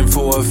 Funding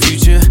for a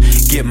future,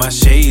 get my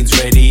shades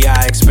ready.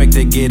 I expect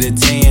to get a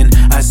tan,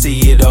 I see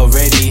it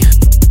already.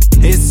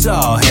 It's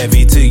all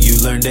heavy till you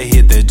learn to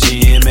hit the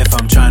gym. If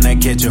I'm trying to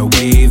catch a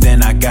wave,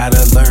 then I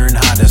gotta learn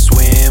how to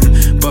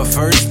swim. But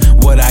first,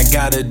 what I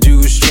gotta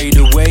do straight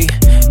away,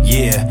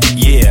 yeah,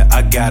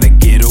 I gotta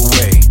get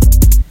away.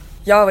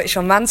 Yo, it's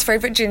your man's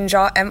favourite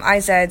ginger,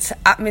 MIZ,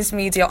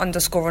 @MizMedia_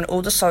 on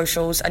all the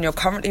socials, and you're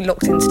currently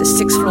locked into the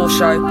 6th Floor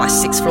Show by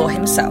 6th Floor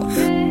himself.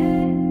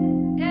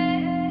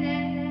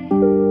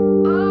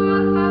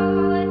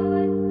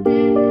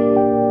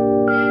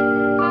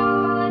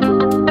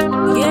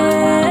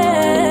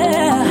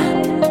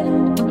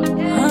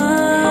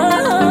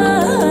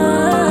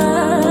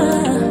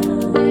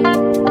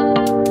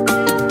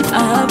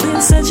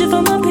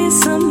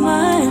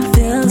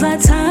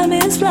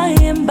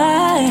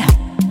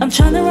 I'm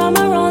tryna run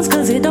my wrongs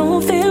cause it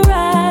don't feel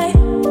right.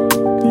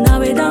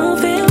 No, it don't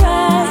feel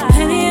right.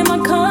 Penny in my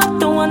cup,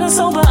 don't wanna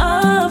sober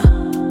up.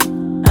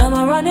 Am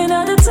I running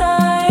out of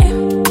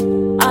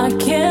time? I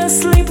can't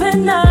sleep at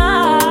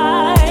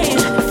night.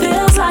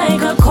 Feels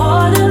like a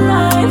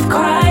quarter-life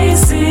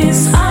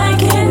crisis. I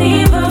can't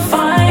even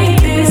fight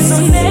this. So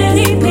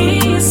many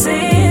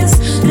pieces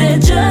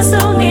that just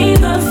don't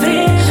even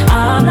fit.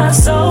 I'm not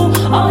so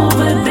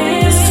over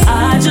this.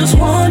 I just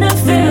wanna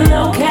feel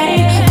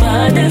okay.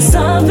 But there's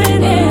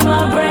something in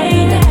my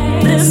brain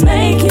that's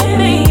making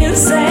me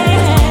insane.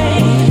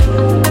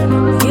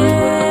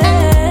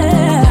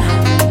 Yeah.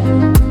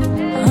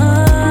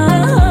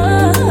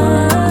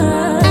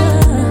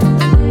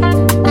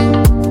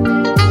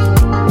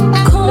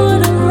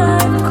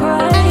 Quarter-life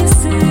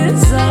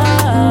crisis.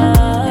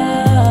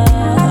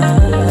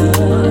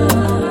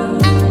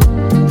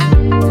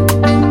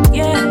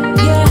 Yeah.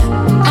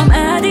 I'm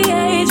at the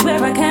age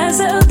where I can't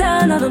settle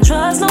down. I don't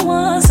trust no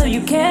one, so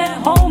you can't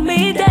hold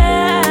me down.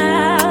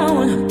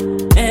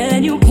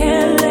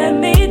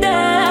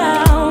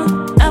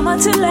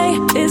 Too late,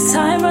 it's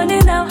time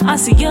running out. I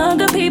see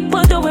younger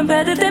people doing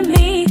better than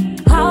me.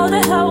 How the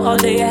hell are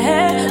they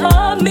ahead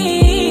of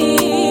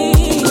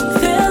me?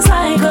 Feels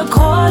like a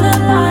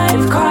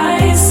quarter-life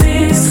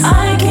crisis.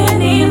 I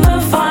can't even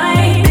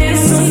fight this.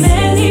 So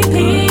many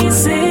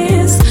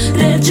pieces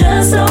that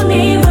just don't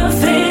even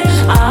fit.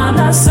 I'm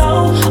not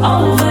so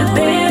over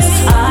this.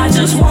 I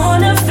just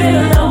wanna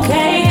feel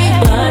okay.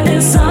 But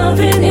there's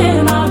something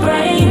in my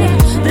brain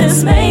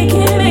that's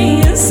making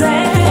me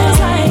insane. Feels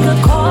like a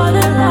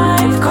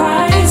quarter-life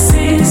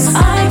crisis.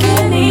 I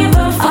can't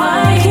even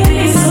fight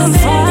this. So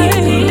many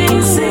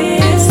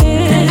pieces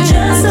that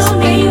just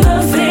don't even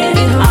fit.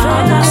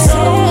 I'm not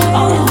so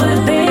over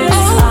this.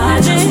 I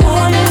just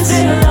wanna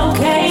feel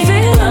okay.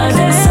 But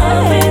there's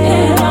something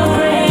in my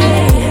brain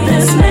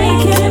that's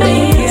making me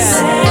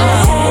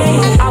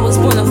insane. I was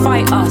born a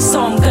fighter, so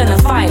I'm gonna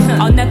fight.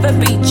 I'll never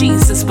be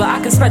Jesus, but I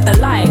can spread the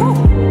light.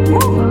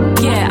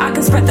 Yeah, I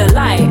can spread the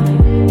light.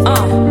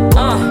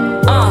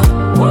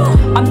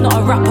 I'm not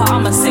a rapper,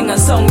 I'm a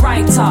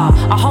singer-songwriter.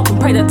 I hope and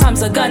pray the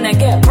times are gonna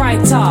get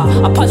brighter.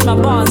 I punch my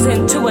bars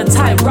into a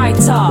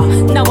typewriter.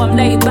 Now I'm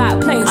laid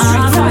back playing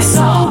Street Fighter.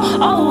 So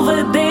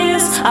over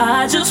this,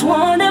 I just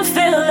wanna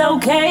feel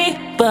okay.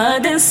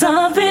 But there's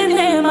something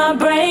in my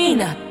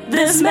brain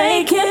that's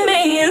making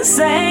me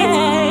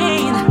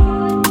insane.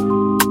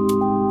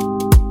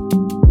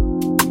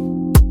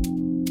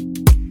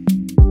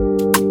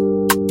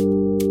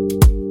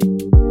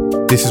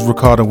 This is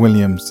Ricardo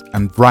Williams,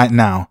 and right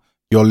now,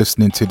 you're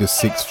listening to the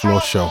 6th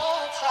Floor Show.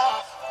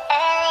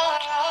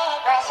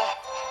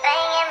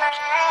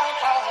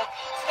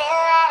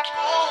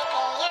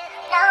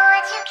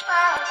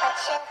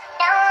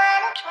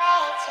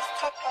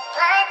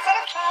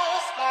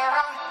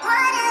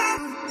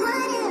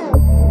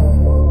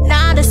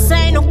 Nah, this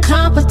ain't no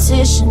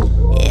competition.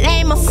 It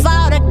ain't my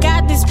fault I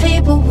got these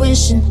people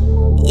wishing.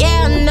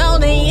 Yeah, I know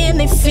they in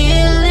their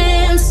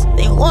feelings.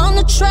 They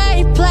wanna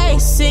trade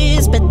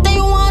places, but they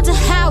wonder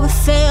how it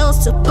feels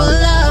to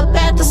pull up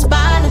at the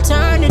spot and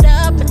turn it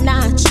up a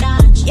notch.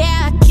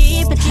 Yeah, I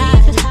keep it high.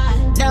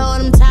 Know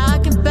what I'm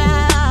talking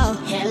about.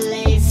 Yeah,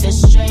 life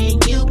is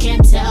straight, you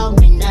can't tell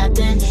me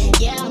nothing.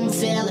 Yeah, I'm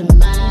feeling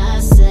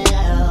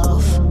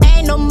myself.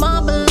 Ain't no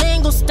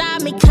mumbling gon'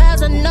 stop me,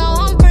 cause I know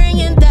I'm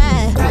bringing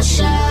that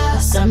pressure.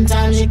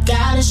 Sometimes you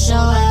gotta show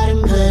out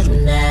and put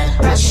in that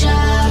pressure.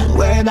 Can't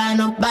worry about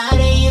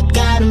nobody, you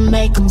gotta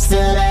make them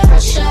feel that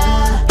pressure.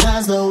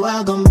 Cause the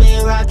world gon' be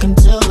rockin'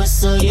 to it,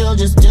 so you'll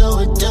just do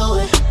it, do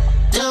it,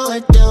 do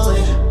it,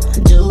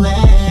 do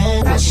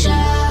it.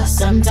 Pressure,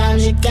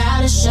 sometimes you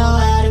gotta show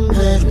out and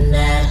put in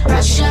that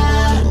pressure.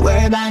 Can't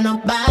worry about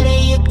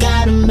nobody, you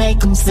gotta make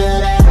them feel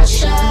that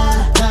pressure.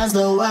 Cause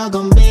the world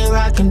gon' be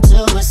rockin'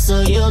 to it,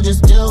 so you'll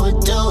just do it.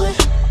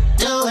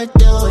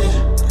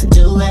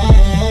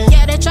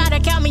 Yeah, they try to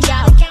count me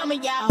out.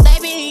 They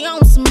be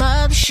on some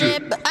other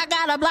shit, but I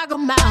gotta block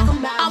them out.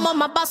 I'm on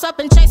my boss up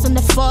and chasing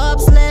the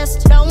Forbes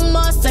list. No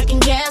more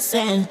second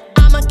guessing.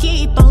 I'ma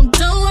keep on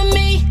doing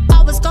me.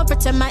 Always gon'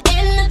 protect my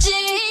energy.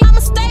 I'ma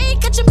stay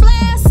catching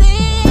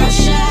blessings.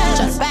 Pressure,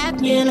 just back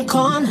me in the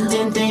corner.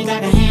 Didn't think I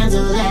could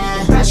handle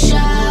that. Pressure,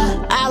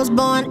 I was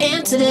born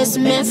into this,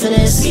 meant for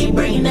this. Keep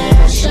bringing that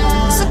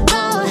pressure. So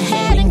go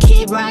ahead and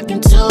keep rocking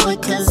to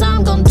it, cause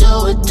I'm gon'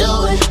 do it.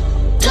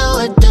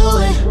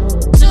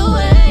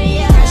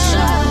 Yeah.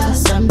 Pressure,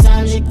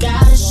 sometimes you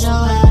gotta show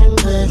out and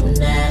put in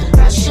that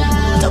pressure.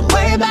 Don't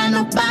worry about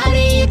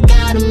nobody, you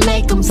gotta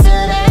make them feel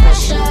that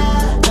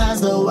pressure.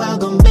 Cause the world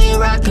gon' be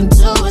rockin'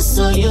 to it,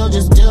 so you'll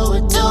just do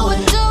it.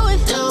 Yeah.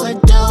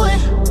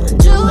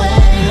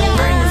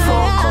 Bring the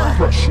full court.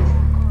 Pressure.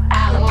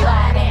 I'll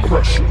apply that.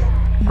 Pressure.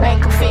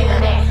 Make them feel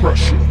that.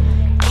 Pressure.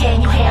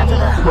 Can you handle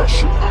it?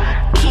 Pressure.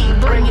 Keep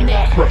bringing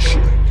that.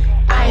 Pressure.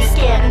 I ain't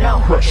scared of no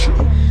pressure.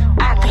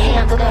 I can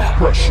handle that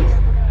pressure.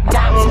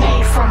 Diamonds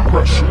made from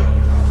pressure.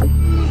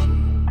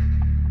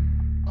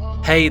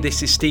 Hey,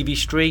 this is Stevie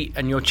Street,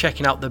 and you're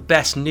checking out the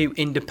best new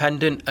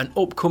independent and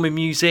upcoming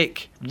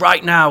music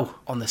right now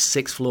on the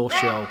Sixth Floor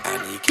Show.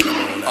 And you kill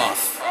them all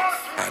off.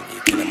 And you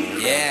kill them all.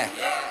 Yeah.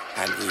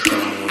 And you kill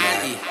them all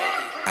night.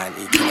 And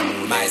you kill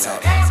them all night.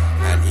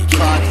 And you kill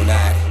them all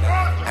night.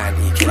 And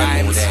you kill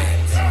them all day.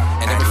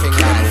 And everything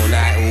all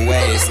night,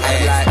 always.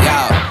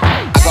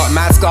 I got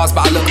mad scars,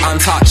 but I look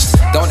untouched.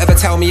 Don't ever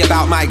tell me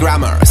about my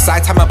grammar.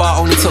 Side time my bar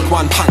only took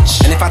one punch.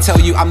 And if I tell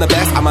you I'm the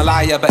best, I'm a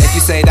liar. But if you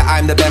say that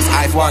I'm the best,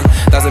 I've won.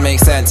 Doesn't make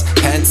sense.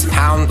 Pence,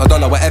 pound, or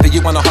dollar, whatever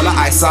you wanna holler,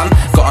 I son.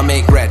 Gotta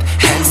make bread.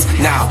 Hence,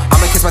 now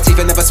I'ma kiss my teeth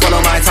and never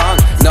swallow my tongue.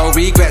 No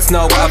regrets,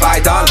 no, what have I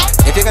done?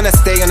 If you're gonna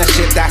stay on a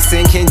ship that's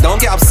sinking, don't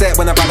get upset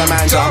when a brother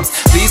man jumps.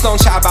 Please don't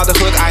chat about the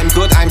hood, I'm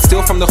good, I'm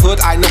still from the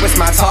hood, I know it's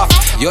man tough.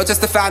 You're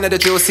just a fan of the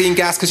drill scene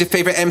gas, cause your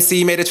favourite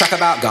MC made a track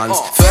about guns.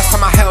 First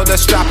time I held a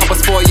strap, I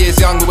was 4 years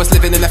young, we was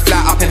living in a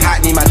flat up in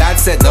Hackney. My dad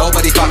said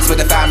nobody fucks with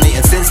the family,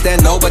 and since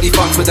then nobody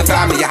fucks with the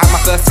family. I had my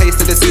first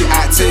taste of the zoo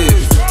at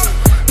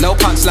 2. No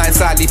punchline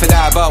sadly for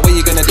that, but what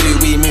you gonna do?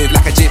 We move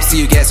like a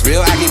gypsy who gets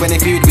real aggy when they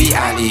feud. We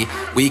anti,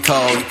 we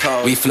cold,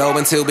 we flow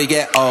until we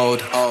get old.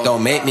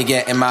 Don't make me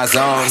get in my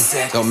zone,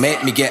 don't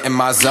make me get in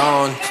my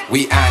zone.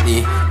 We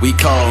anti, we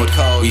cold,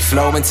 we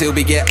flow until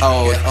we get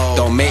old.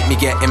 Don't make me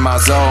get in my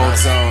zone.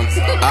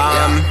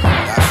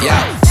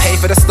 Yeah. Pay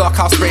for the stock,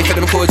 I'll spray for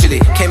them cordially.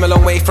 Came a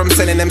long way from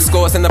selling them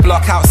scores in the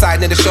block outside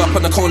near the shop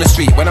on the corner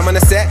street. When I'm on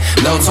the set,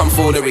 no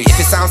tomfoolery. If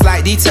it sounds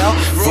like D.Tail,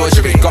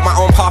 forgery. Got my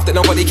own path that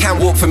nobody can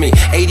walk for me.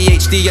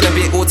 ADHD and a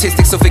bit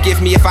autistic, so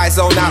forgive me if I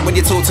zone out when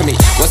you talk to me.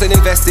 Wasn't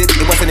invested,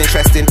 it wasn't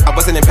interesting. I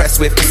wasn't impressed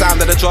with the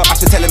sound of the drop. I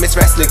should tell him it's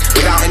wrestling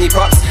without any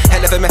props.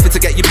 Hell of a method to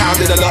get you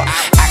pounded a lot.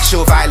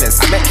 Actual violence.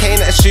 I met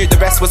Kane at a shoot, the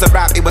rest was a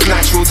rap. It was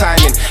natural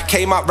timing.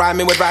 Came up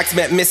rhyming with rags,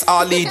 met Miss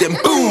Ali, then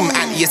boom,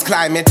 Anti is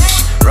climbing.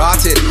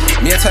 Rotted.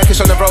 Me and Turkish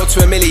on the road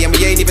to a million.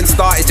 We ain't even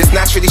started, just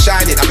naturally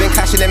shining. I've been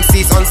clashing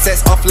MCs on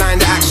sets offline.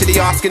 They're actually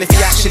asking if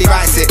he actually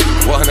writes it.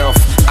 What on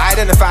earth? I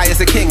identify as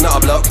a king, not a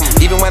bloke.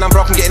 Even when I'm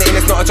broken, getting it in,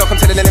 it's not a joke. I'm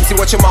telling an MC,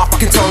 watch your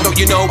motherfucking tone. Don't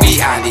you know we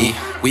anti,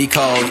 we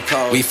cold,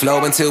 we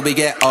flow until we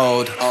get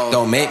old.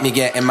 Don't make me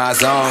get in my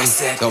zone,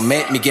 don't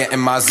make me get in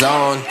my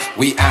zone.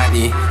 We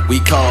anti, we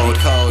cold,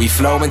 we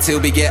flow until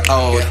we get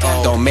old.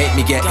 Don't make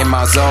me get in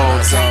my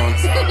zone.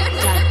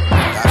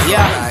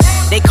 Yeah.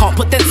 They can't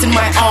put dents in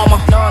my armor.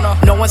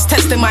 No one's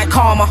testing my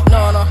karma.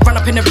 Run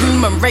up in the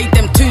room and raid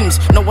them tombs.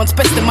 No one's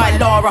besting my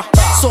Lara.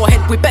 Sore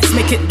head, we best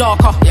make it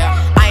darker.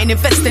 I ain't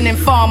investing in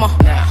farmer.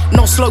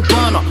 No slow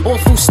burner or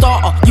full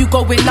starter. You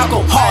go in, I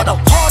go harder.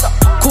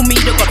 Call me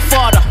the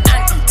Godfather.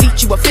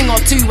 Teach you a thing or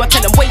two. I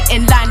tell them wait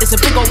in line, there's a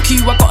big old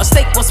queue. I got a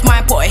stake, what's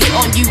mine? Put a hit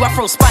on you. I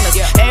throw spanners.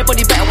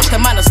 Everybody better watch the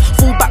manners.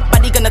 Fall back,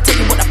 buddy, gonna tell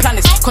you what the plan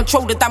is.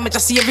 Control the damage,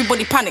 I see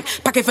everybody panic.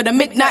 Packing for the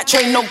midnight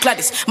train, no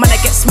Gladys. Man, I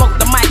get smoked,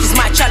 the mic is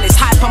my chalice.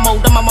 Hyper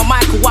mode, I'm on my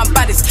Michael, I'm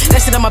baddest.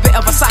 Less than I'm a bit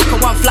of a psycho,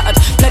 I'm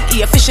flattered. Plenty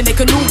of fish and they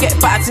can all get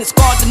battered. Since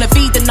Garden of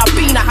Eden, I've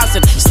been a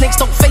hazard. Snakes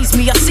don't faze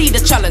me, I see the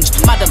challenge.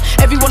 Madam,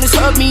 everyone who's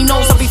heard me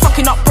knows I'll be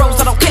fucking up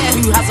bros. I don't care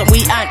who hasn't.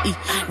 We anti,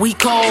 we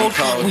cold,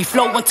 we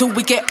flow until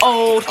we get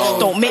old.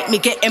 Don't make me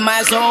get in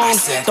my zone,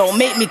 don't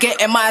make me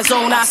get in my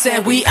zone. I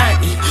said we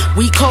anti,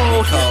 we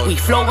cold, we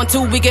flow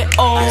until we get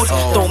old.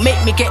 Don't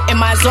make me get in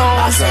my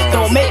zone,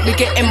 don't make me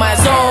get in my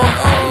zone.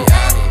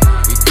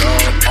 We go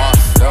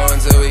flow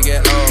until we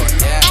get old.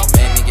 Don't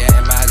make me get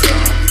in my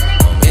zone.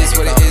 It's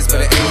what it is,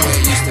 but it ain't what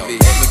it used to be.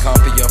 Make me come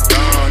for your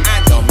throne,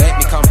 don't make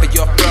me come for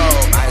your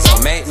throne.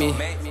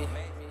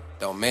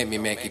 Don't make me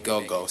make it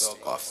go ghost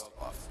off.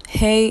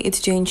 Hey, it's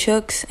Jane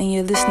Chucks, and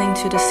you're listening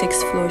to the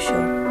Sixth Floor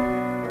Show.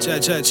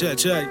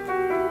 Check.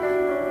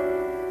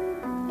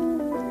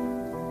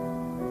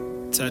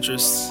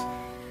 Tetrus.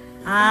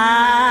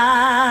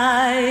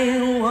 I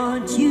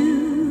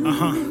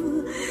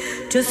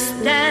to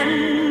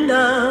stand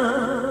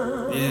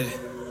up,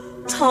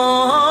 tall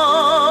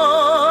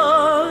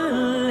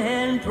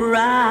and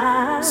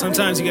proud.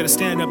 Sometimes you gotta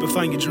stand up and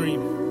find your dream.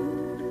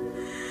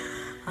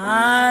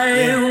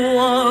 I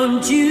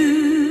want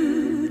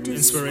you to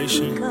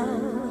inspiration.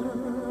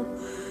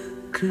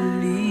 Clear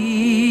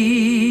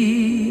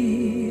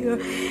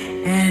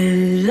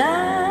and loud,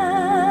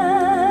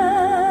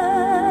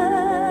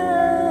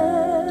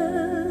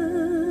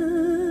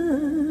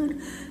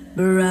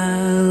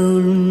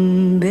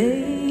 brown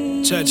baby.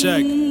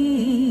 Check.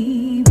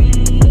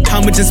 How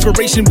much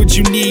inspiration would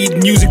you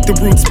need? Music, the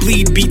roots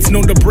bleed, beats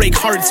known to break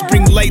hearts,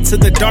 bring light to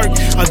the dark.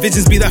 Our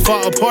visions be that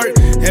far apart.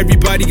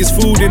 Everybody is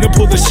food in a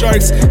pool of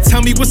sharks.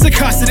 Tell me what's the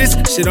cost of this?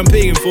 Shit, I'm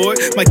paying for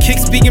it. My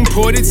kicks be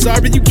imported.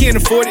 Sorry, you can't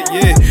afford it.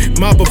 Yeah,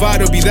 my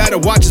bravado be that. I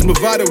watch as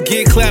Movado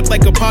get clapped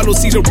like Apollo.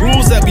 See the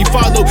rules that we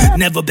follow.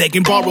 Never beg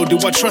and borrow.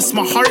 Do I trust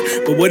my heart?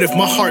 But what if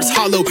my heart's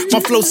hollow? My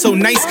flow's so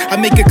nice. I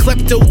make a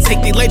klepto take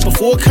their life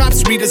before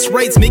cops read us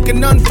rights. Make a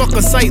nun fuck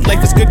a sight.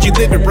 Life is good, you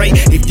live it right.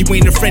 If you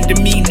ain't a friend of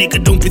me,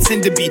 nigga, don't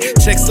pretend to be.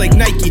 Checks like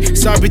Nike.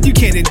 Sorry, but you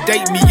can't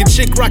indict me. Your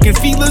chick rockin'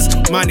 feelers,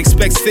 mine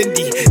expects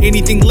Fendi.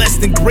 Anything less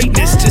than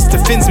greatness just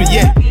offends me,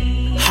 yeah.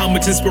 How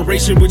much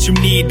inspiration would you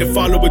need to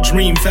follow a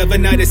dream? Forever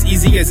not as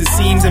easy as it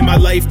seems. In my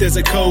life there's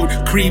a code.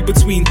 Creed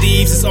between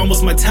thieves. It's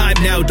almost my time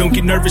now. Don't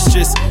get nervous,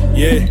 just,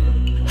 yeah.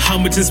 How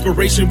much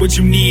inspiration would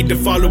you need to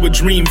follow a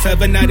dream?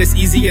 Forever not as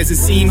easy as it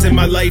seems. In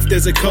my life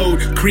there's a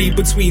code. Creed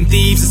between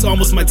thieves. It's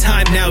almost my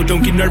time now.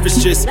 Don't get nervous,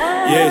 just,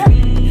 yeah.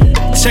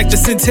 Check the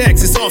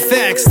syntax, it's all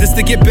facts. This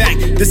to get back,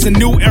 this a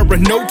new era,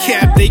 no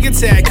cap. They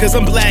attack, cause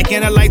I'm black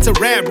and I like to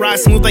rap. Ride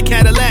smooth like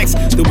Cadillacs,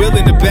 the wheel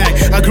in the back.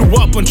 I grew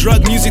up on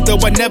drug music, though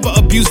I never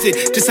abused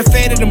it. Just a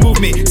fan of the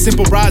movement.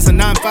 Simple rise on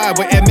 9-5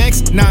 with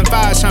MX,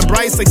 9-5 shine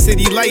bright like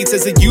city lights.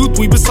 As a youth,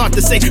 we was taught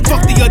to say,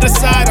 fuck the other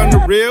side on the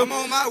real.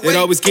 It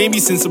always gave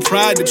me sense of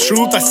pride, the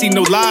truth. I see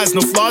no lies,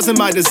 no flaws in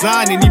my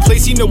design. Any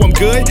place you know I'm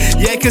good,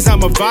 yeah, cause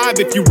I'm a vibe.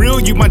 If you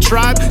real, you my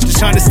tribe. Just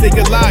trying to stay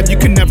alive. You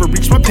can never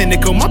reach my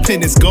pinnacle, my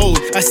pen is gold.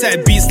 I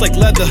sat beats like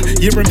leather.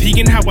 You're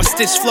impeding how I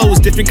stitch flows.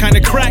 Different kind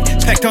of crack,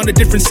 packed on a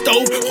different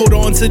stove. Hold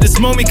on to this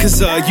moment, cause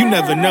you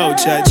never know.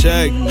 Check.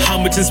 How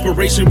much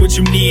inspiration would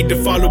you need to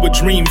follow a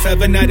dream?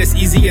 Forever not as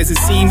easy as it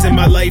seems. In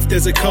my life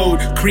there's a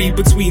code. Creed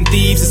between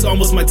thieves. It's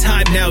almost my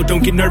time now.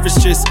 Don't get nervous,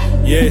 just,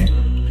 yeah.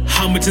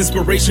 How much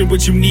inspiration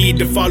would you need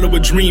to follow a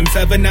dream?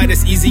 Forever not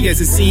as easy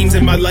as it seems.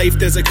 In my life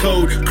there's a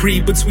code.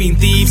 Creed between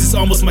thieves. It's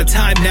almost my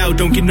time now.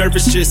 Don't get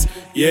nervous, just,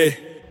 yeah.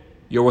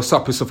 Yo, what's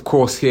up? It's Of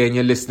Course here, and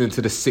you're listening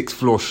to the 6th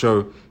Floor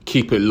Show.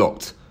 Keep it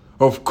locked.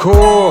 Of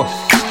course!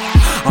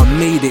 I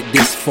made it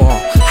this far,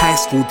 high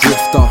school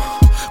drifter.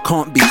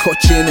 Can't be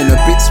coaching in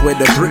the bits where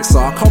the bricks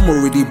are. I'm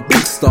already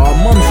big star.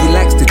 Mumsy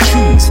likes to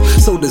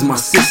choose, so does my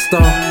sister.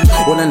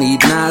 All I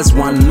need now is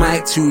 1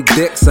 mic, 2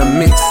 decks, a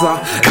mixer.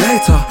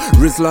 Later,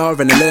 Rizzler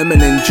and a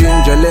lemon and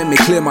ginger. Let me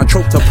clear my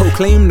throat to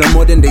proclaim the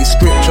modern day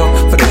scripture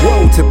for the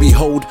world to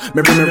behold.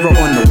 Mirror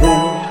on the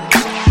wall,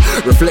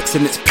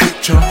 reflecting its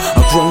picture.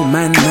 A grown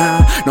man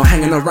now, not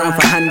hanging around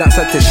for handouts.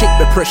 Had to shake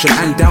depression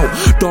and doubt.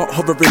 Dark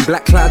hovering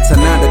black clouds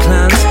and now the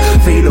clans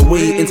fade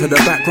away into the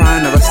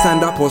background. Never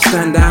stand up or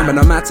stand down, but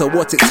no matter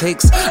what it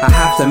takes, I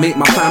have to make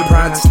my fan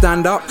proud.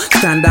 Stand up,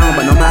 stand down,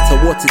 but no matter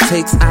what it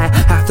takes, I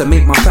have to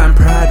make my fan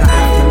proud. I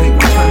have to make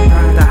my fan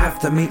proud. I have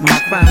to make my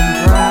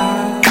fan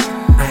proud.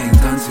 I ain't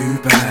done too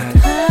bad.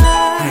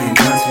 I ain't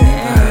done too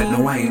bad.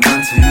 No, I ain't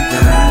done too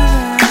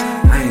bad.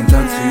 I ain't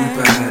done too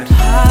bad.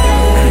 I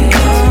ain't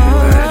done too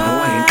bad.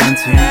 No, I ain't done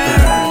too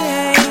bad.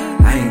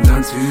 I ain't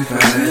done too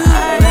bad.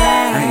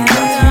 I ain't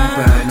done too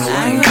bad. No,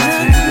 I ain't done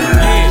too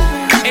bad.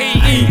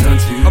 I ain't done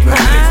too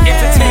bad.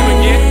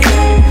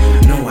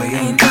 No, I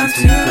ain't done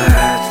too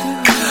bad.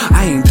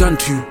 I ain't done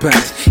too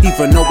bad.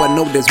 Even though I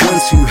know there's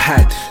ones who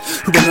had,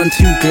 who were none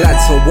too glad.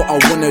 So what I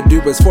wanna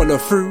do is follow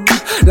through.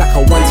 Like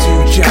a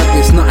 1-2 jab,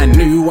 it's nothing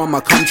new,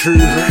 I'ma come true.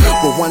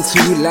 But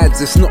 1-2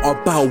 lads, it's not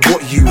about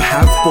what you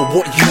have, but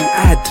what you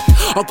add.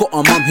 I got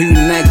a mum who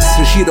nags,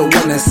 so she don't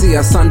wanna see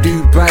her son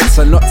do bad.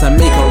 So not to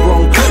make a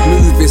wrong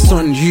move, it's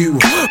on you,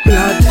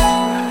 blood.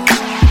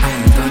 I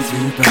ain't done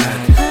too bad.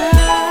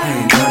 I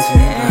ain't done too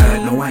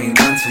bad. No, I ain't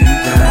done too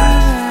bad.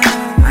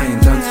 I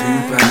ain't done too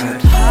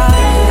bad. I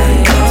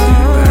ain't done too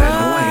bad.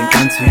 No, I ain't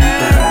done too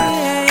bad.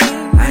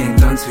 I ain't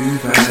done too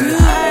bad.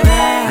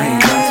 I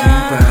ain't done too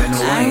bad. No,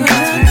 I ain't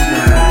done too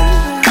bad.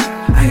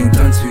 I ain't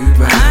done too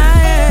bad.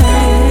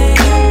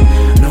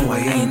 No, I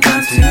ain't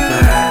done too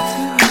bad.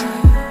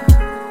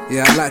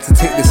 Yeah, I'd like to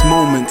take this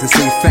moment to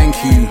say thank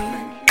you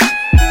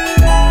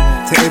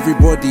to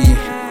everybody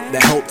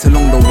that helped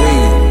along the way,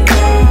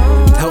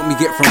 to help me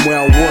get from where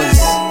I was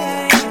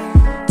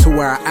to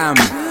where I am,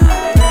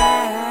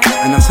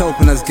 and that's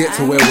helping us get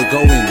to where we're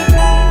going.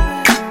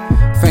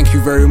 Thank you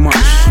very much.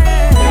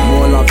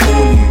 More love to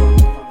all of you.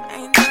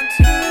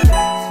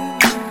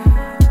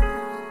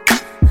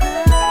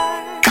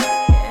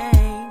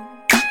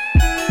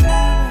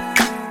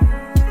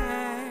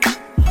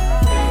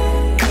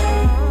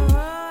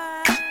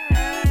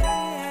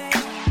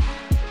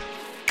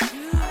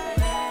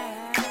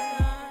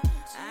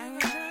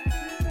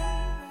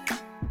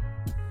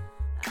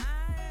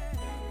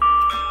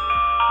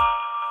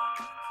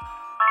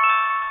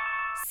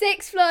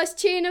 Floor's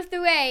tune of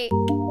the week.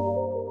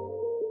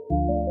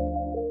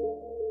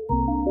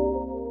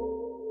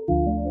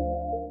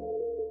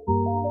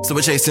 So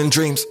we're chasing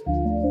dreams. So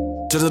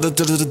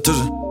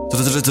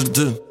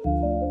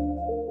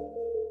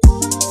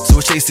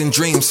we're chasing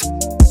dreams.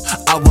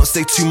 I won't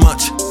say too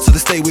much, so they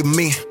stay with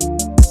me.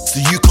 So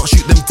you can't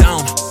shoot them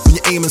down when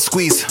you aim and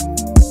squeeze.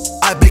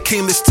 I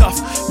became this tough,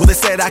 well they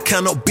said I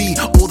cannot be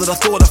all that I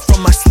thought of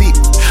from my sleep.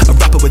 A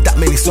rapper with that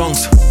many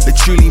songs, they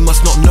truly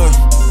must not know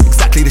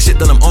exactly the shit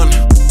that I'm on.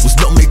 Was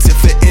not made to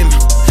fit in,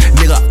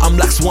 nigga I'm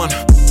Black Swan.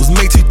 Was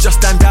made to just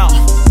stand out,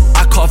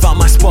 I carve out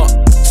my spot.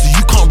 So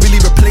you can't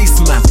really replace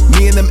man,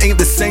 me and them ain't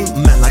the same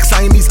man. Like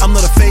Siamese, I'm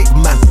not a fake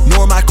man,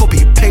 nor am I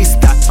copy paste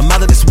that. I'm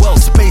out of this world,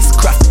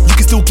 spacecraft, you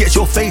can still get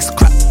your face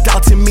cracked.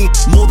 Doubting me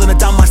more than I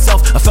doubt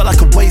myself, I felt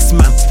like a waste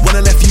man. When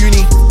I left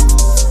uni,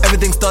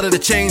 everything started to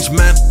change,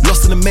 man.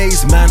 Lost in a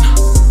maze, man.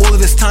 All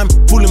of this time,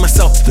 fooling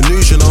myself,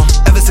 delusional.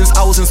 Ever since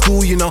I was in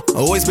school, you know,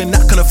 I've always been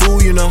that kind of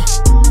fool, you know.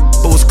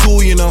 But was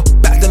cool, you know.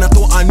 Back then I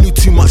thought I knew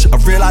too much. I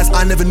realized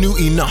I never knew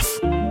enough.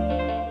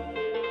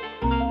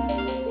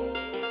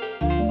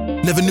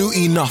 Never knew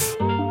enough.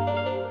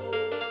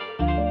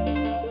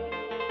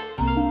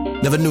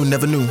 Never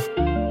knew.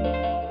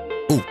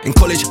 Ooh, in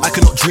college, I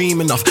could not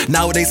dream enough.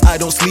 Nowadays, I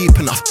don't sleep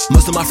enough.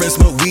 Most of my friends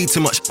smoke weed too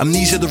much.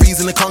 Amnesia, the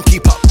reason I can't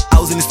keep up. I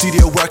was in the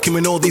studio working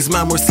when all these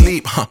men were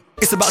asleep, huh?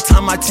 It's about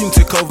time my team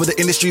took over. The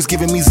industry's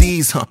giving me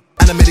Z's, huh?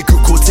 And I made a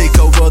group called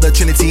Takeover, the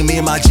Trinity, me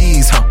and my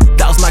G's, huh?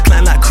 That was my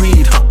clan like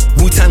Creed, huh?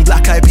 Wu-Tang,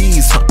 Black Eyed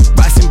Peas, huh?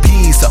 Rice and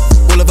peas, huh?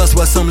 All of us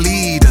were some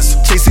leaders,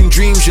 chasing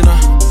dreams, you know.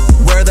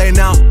 Where are they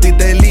now? Did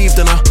they leave,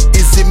 then?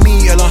 Is it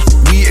me, or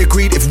we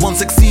agreed if one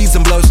succeeds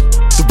and blows,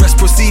 the rest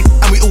proceed,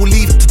 and we all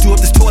leave to do up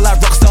this tour like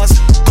rock stars.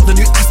 Got the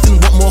new Aston,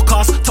 want more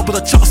cars, top of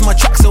the charts, my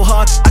track so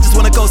hard. I just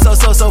wanna go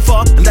so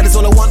far, and that is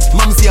all I want.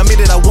 Mumsy, I made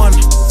it, I won.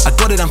 I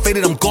got it, I'm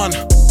faded, I'm gone.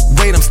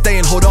 Wait, I'm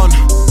staying, hold on.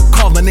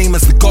 Carve my name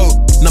as the GOAT.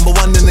 Number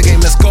one in the game,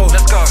 let's go.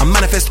 I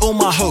manifest all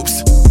my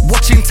hopes.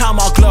 Watching time,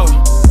 I'll glow.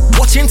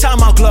 Watching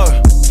time, I'll glow.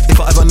 If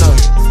I ever know.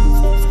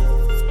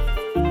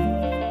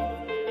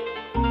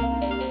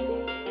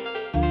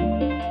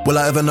 Will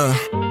I ever know?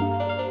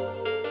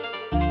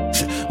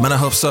 Shit, man, I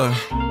hope so.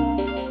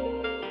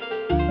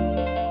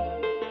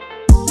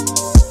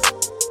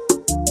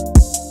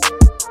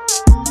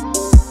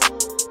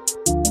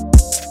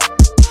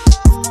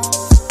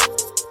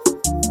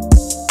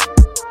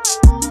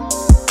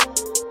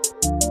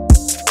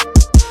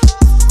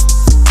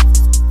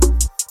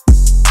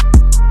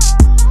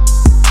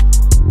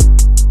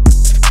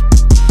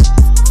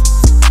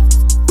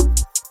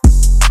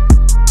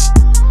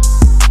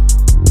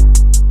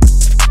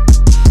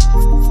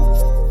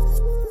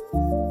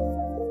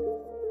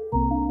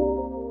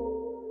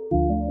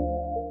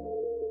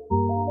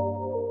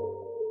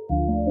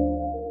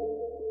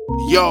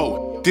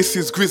 Yo, this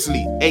is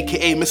Grizzly,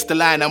 aka Mr.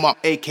 Line I'm Up,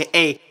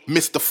 aka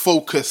Mr.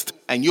 Focused,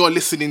 and you're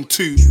listening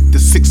to The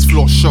Sixth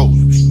Floor Show.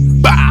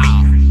 Bow!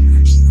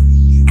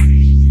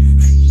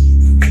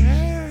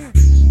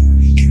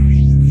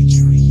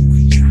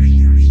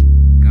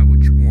 Got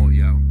what you want,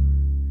 yo.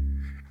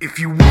 If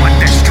you want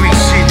that street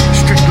shit,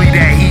 strictly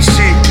that heat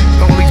shit,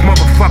 all these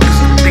motherfuckers,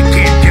 they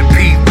can't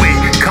compete with.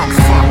 Come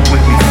fuck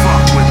with me,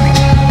 fuck with me.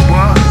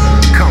 What?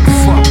 Come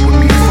fuck with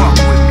me, fuck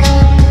with me.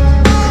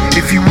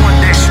 If you want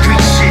that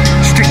street shit,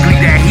 strictly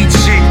that heat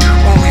shit,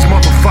 all these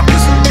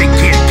motherfuckers, they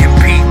can't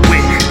compete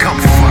with. Come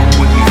fuck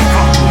with me,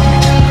 fuck with me.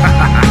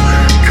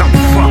 Come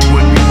fuck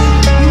with me.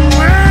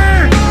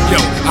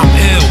 Yo, I'm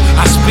ill,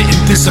 I spit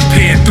and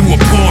disappear through a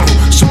portal.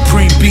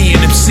 Supreme being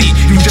MC,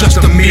 you just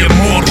a mere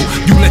mortal.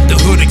 You let the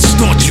hood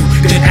extort you,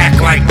 then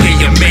act like they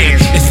your man.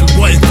 If it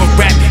wasn't for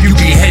rap, you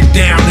be head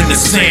down in the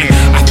sand.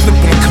 I flip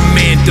on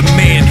command,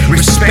 demand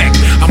respect.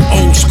 I'm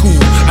old school,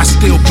 I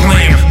still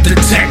blam,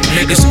 detect.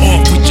 Niggas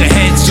off with your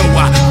head, so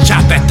I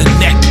chop at the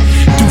neck.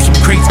 Do some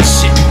crazy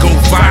shit and go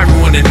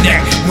viral on the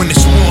net. When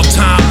it's war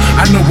time,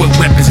 I know what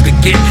weapons to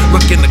get.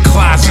 Look in the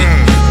closet,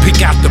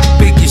 pick out the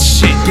biggest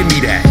shit. Give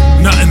me that.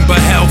 Nothing but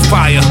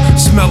hellfire,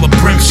 smell of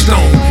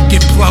brimstone.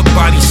 Get plugged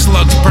by these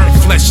slugs, burnt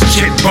flesh,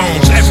 chip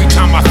bones. Every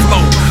time I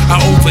flow, I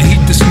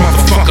overheat this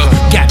motherfucker.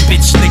 Got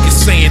bitch niggas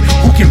saying,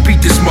 who can beat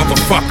this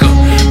motherfucker?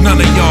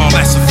 None of y'all,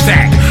 that's a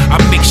fact. I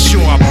make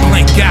sure I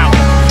blank out,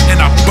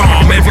 and I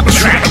bomb every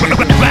track.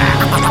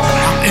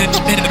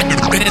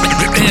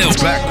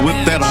 Back with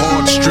that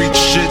hard street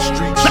shit.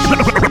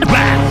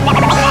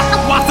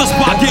 Watch the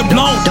spot get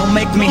blown. Don't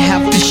make me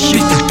have this shit.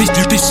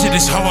 This shit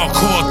is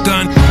hardcore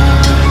done.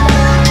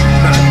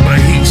 Nothing but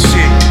heat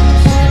shit.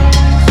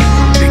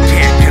 They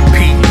can't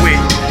compete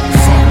with.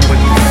 Fuck with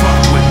me,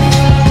 fuck with me.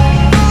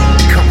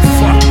 Come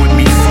fuck with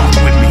me, fuck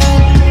with me.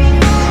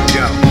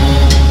 Yo.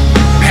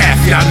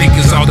 Half y'all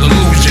niggas are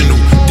delusional,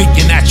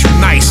 thinking that you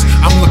nice.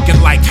 I'm looking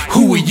like,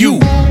 who are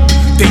you?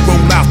 They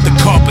roll out the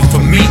carpet for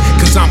me,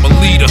 cause I'm a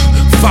leader.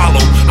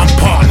 Follow, I'm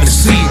parting the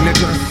sea,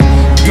 nigga.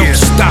 Don't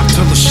stop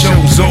till the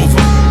show's over.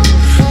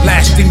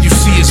 Last thing you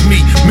see is me,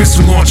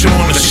 missile launcher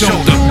on the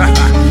shoulder.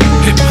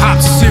 Hip-hop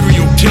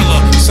serial killer,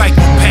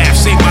 psychopath,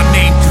 say my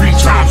name 3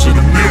 times in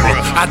the mirror.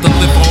 I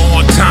deliver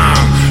on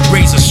time,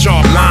 razor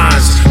sharp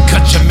lines.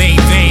 Cut your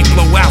main vein,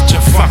 blow out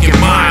your fucking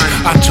mind.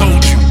 I told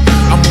you,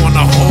 I'm on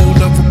a whole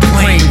other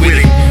plane with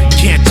it.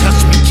 Can't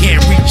touch me, can't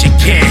reach it,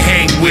 can't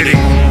hang with it.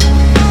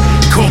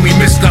 Call me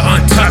Mr.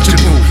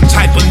 Untouchable,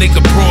 type of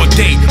nigga broad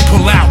day,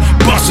 pull out,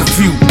 bust a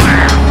few.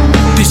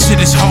 This shit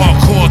is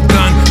hardcore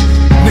done.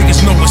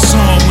 Niggas know it's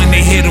on when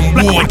they hear them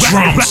war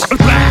drums. With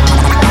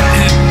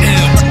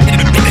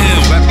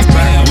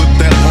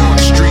that on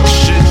street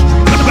shit.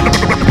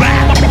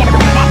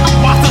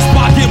 Watch the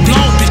spot get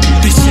blown.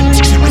 This shit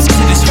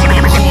is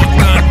hardcore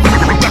done.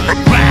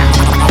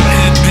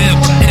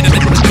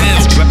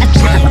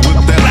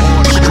 With that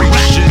on street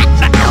shit.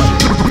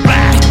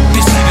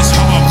 This shit is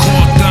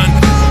hardcore done.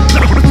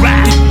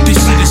 This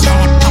shit is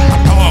hardcore.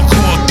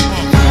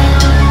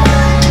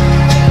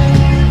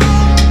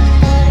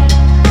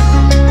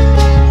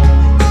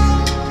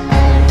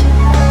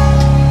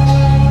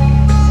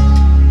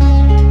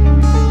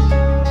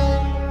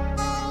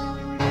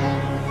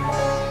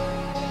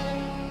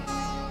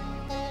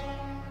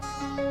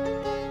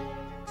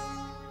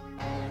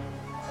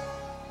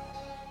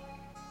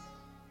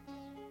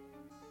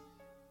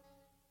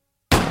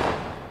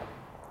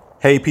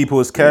 Hey people,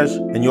 it's Cash,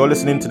 and you're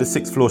listening to the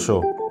 6th Floor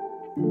Show.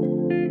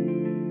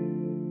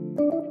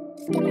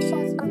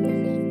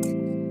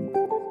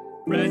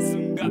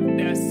 Ransom got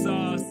that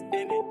sauce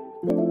in it.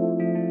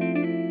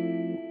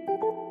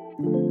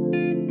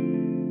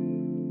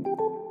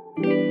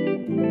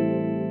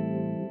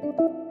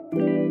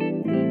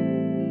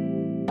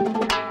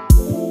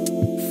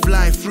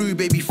 Fly through,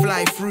 baby,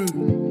 fly through.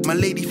 My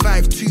lady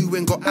 5'2"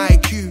 and got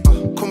IQ.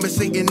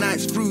 Conversating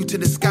nights through to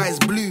the sky's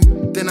blue.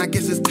 Then I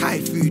guess it's Thai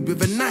food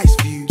with a nice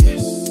view.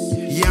 Yes.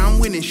 Yeah, I'm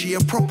winning, she a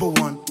proper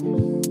one.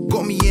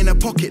 Got me in a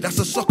pocket, that's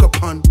a soccer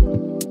pun.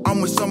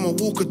 I'm with Summer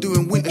Walker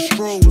doing winter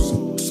strolls.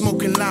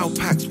 Smoking loud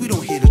packs, we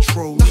don't hear the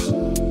trolls.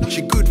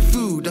 She good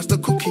food, that's the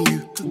cooking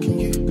you.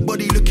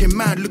 Body looking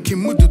mad, looking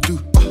mududu.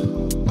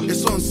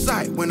 It's on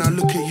sight when I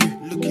look at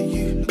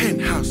you.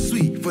 Penthouse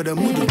suite for the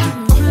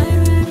mududu.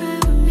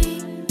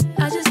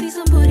 I just need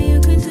somebody who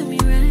can do me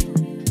right.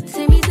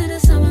 Take me to the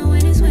summer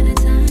when it's winter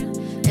time.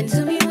 And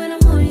to me when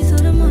I'm horny till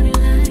the morning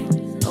light.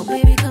 Oh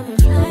baby, come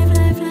and fly,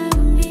 fly, fly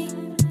with me.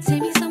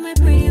 Take me somewhere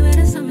pretty where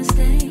the summer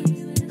stays.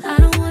 I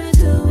don't wanna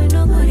do it with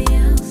nobody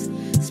else.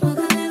 Smoke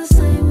a little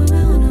sign when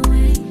we're on the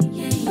way.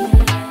 Yeah, yeah,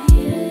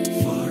 yeah.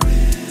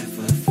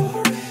 Forever,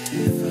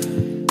 forever.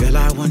 Girl,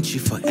 I want you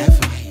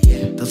forever.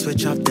 Don't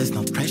switch up, there's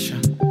no pressure.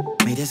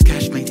 Make this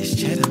cash, make this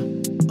cheddar.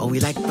 Oh, we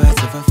like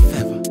birds of a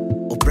feather.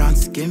 Oh, brown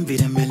skin be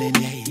the melon,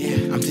 yeah,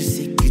 yeah. I'm too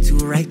sick, you too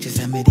righteous,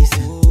 I'm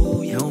medicine.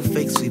 No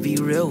fakes, we be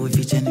real, we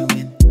be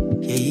genuine.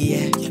 Yeah,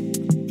 yeah,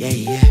 yeah,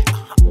 yeah.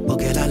 Oh,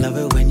 girl, I love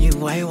it when you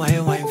whine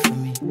for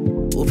me.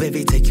 Oh,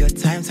 baby, take your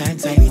time,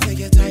 baby, take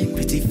your time.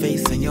 Pretty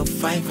face and you're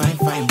fine, buddy.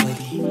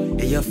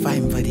 Yeah, you're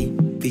fine, buddy.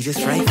 Be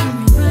just right for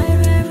me. Right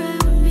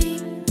with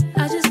me.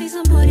 I just need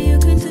somebody who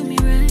can do me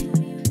right.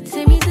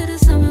 Take me to the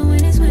summer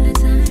when it's winter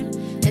time.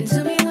 And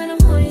to me when I'm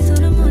horny till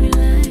the morning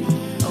light.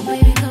 Oh,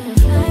 baby, come and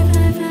fly,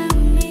 fly, fly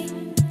with me.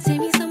 Take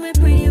me somewhere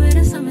pretty where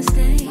the summer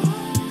stays.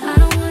 I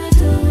don't wanna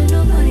do it with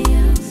nobody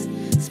else.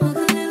 Smoke a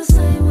little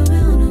sign when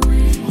we're on the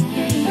way.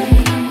 Yeah, yeah,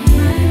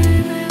 yeah. Right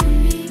with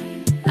me.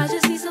 I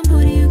just need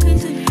somebody who can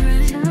do me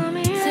right.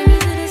 Take me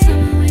to the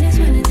summer when it's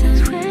winter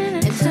time.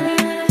 And to me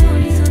when I'm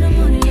horny till the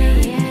morning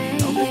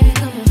light. Oh, baby,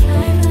 come and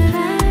fly, fly,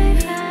 fly, fly.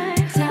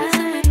 Take me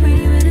somewhere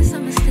pretty where the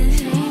summer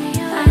stays. I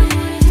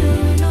don't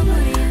wanna do it with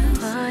nobody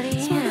else.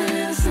 Smoke a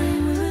little sign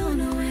when we're on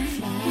the way.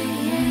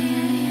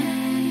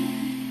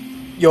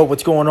 Yo,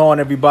 what's going on,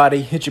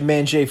 everybody? It's your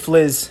man Jay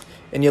Flizz,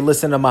 and you're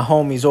listening to my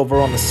homies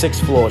over on the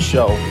 6th Floor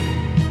Show.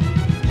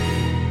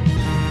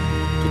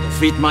 To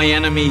defeat my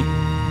enemy,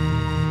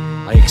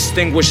 I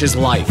extinguish his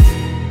life.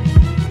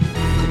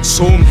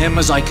 Consume him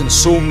as I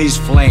consume these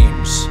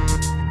flames.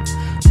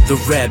 The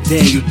rap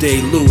Daniel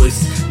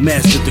Day-Lewis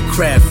mastered the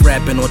craft,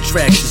 rapping on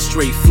tracks is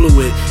straight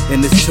fluid.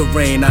 In this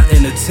terrain I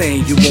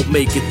entertain, you won't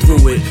make it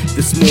through it.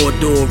 This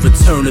Mordor,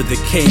 return of the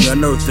king,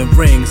 unearthing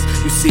rings.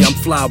 You see I'm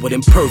fly with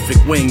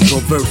imperfect wings,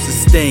 or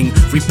verses sting.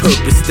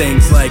 Repurpose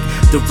things like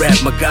the rap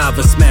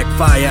MacGyver, smack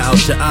fire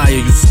out your eye,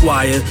 you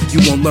squire.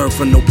 You won't learn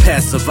from no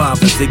past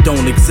survivors, they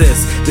don't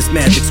exist. This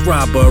magic's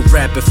robber, a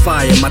rapid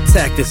fire. My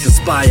tactics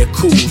inspire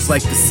cools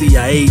like the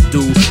CIA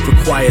do.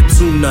 Require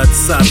 2 nuts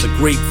size of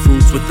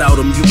grapefruits, without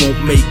them you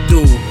won't make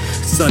do.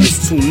 Son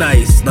is too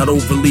nice, not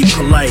overly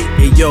polite.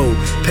 Hey yo,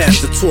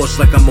 pass the torch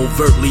like I'm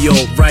overtly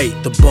alright.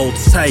 The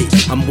bolt's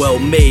tight, I'm well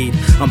made.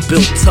 I'm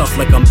built tough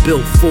like I'm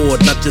built for,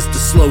 not just a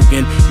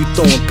slogan. You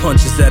throwing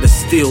punches at a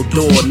steel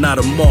door, not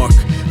a mark.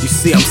 You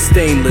see I'm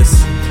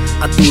stainless,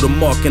 I do the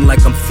marking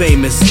like I'm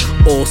famous.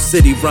 All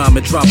city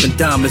rhyming, dropping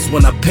diamonds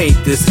when I paint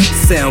this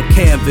sound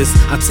canvas.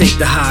 I take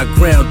the high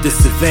ground,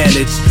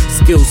 disadvantage.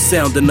 Skills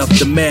sound enough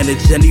to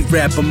manage any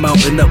rapper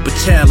mounting up a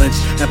challenge.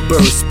 That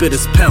bird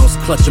spitters pounce,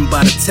 clutching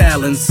by the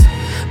talons.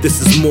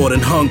 This is more than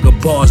hunger.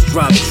 Bars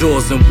drop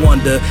jaws and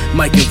wonder.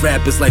 Mike and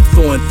rap is like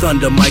Thor and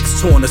thunder.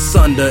 Mike's torn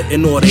asunder,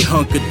 and all they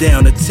hunker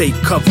down to take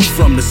cover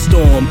from the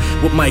storm.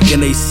 What Mike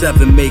and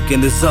A7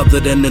 making is other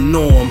than the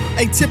norm.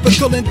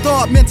 Atypical in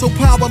thought, mental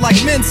power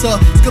like Mensa.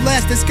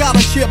 Scholastic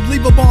scholarship,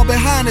 leave them all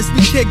behind us,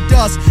 we kick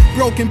dust.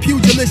 Broken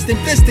pugilist and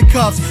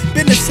fisticuffs.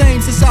 Been the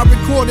same since I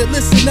recorded,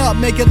 listen up,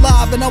 make it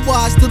live and I'm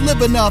wise to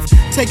live enough.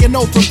 Take a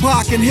note from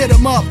Pac and hit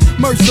him up.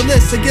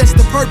 Merciless against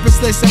the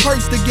purposeless, it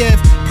hurts to give.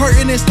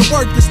 Pertinence to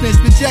worthlessness,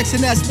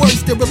 rejection that's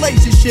worse than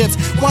relationships.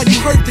 Why you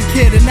hurt the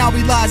kid and now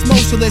he lies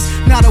motionless,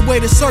 not a way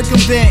to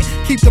circumvent.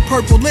 Keep the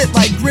purple lit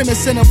like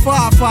grimace in a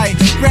firefight.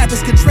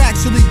 Rappers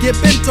contractually get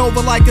bent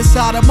over like a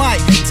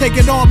sodomite.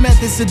 Taking all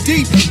methods of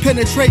deep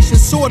penetration,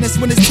 soreness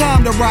when it's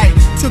time to write.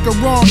 Took a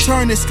wrong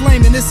turn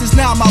exclaiming this is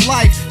not my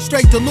life.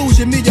 Straight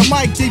delusion, me your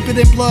mic deeper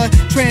than blood.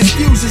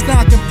 Transfusions,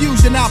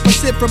 non-confusion,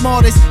 opposite from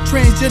all this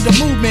transgender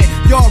movement.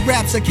 Y'all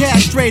raps are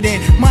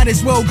castrated, might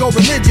as well go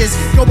religious.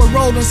 Go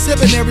enroll in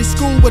seminary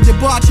school where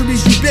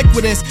debauchery's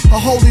ubiquitous. A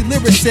holy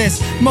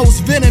lyricist,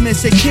 most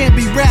venomous, it can't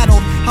be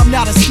rattled. I'm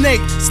not a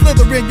snake,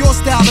 slithering, your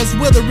style is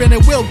withering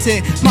and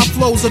wilted. My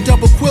flows are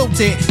double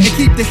quilted and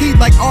keep the heat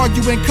like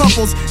arguing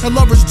couples. And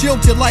lovers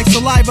jilted like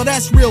saliva,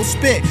 that's real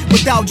spit.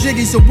 Without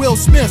jiggies or Will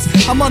Smiths,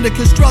 I'm under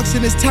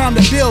construction, it's time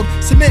to build.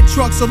 Cement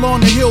trucks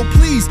along the hill,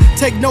 please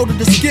take note of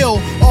the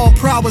skill. All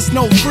prowess,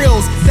 no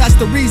frills. That's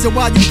the reason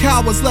why you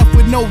cowards left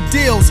with no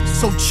deals.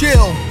 So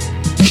chill.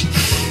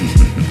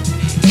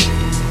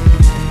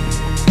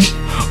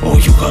 Oh,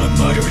 you got a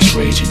murderous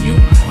rage in you,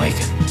 I like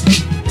it.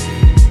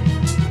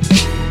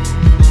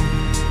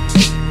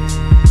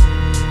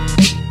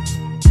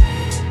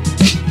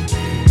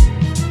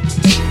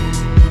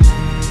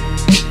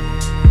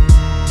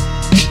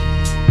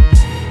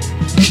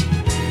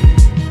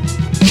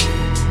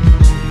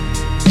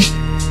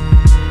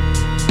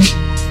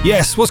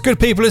 Yes, what's good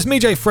people, it's me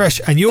J Fresh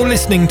and you're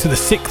listening to the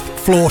 6th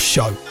Floor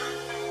Show.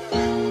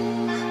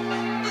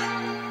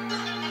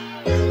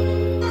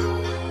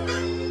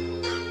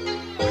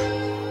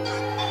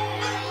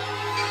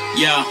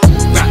 Yeah,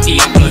 rap the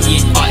employee,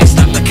 artist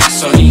like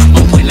Picasso.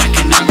 On point like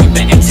an arrow,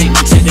 better take me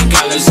to the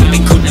gallows. I've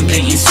been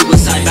contemplating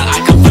suicide, but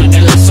I can't find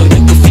the lasso.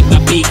 You can think my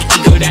big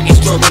ego that is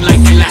growing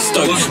like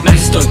elasto.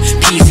 Masto,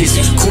 pieces,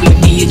 calling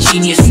me a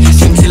genius.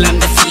 Sing till I'm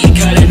defeated,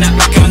 curling up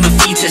like I'm a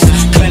fetus.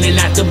 Curling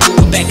like the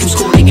ball, Beckham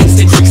scored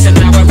against the Greeks. And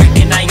now I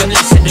reckon I am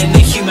lesser than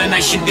the human I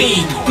should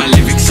be. My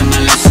lyrics are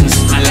my lessons,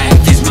 my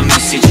life is my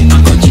message.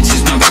 My conscience is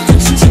my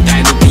reference, and to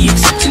die will be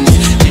acceptance.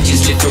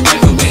 Legends live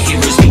forever where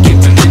heroes we get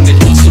remembered.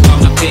 So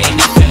I'm a bit in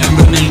effort and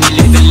remain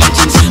living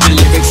legends. My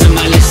lyrics are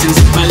my lessons,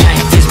 my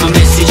life is my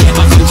message.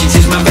 My conscience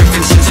is my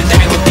reference, and to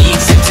die will be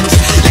acceptance.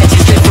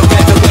 Legends live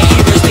forever where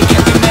heroes they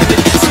get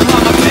remembered. So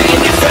I'm a bit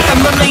in effort and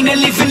remain a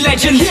living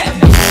legend.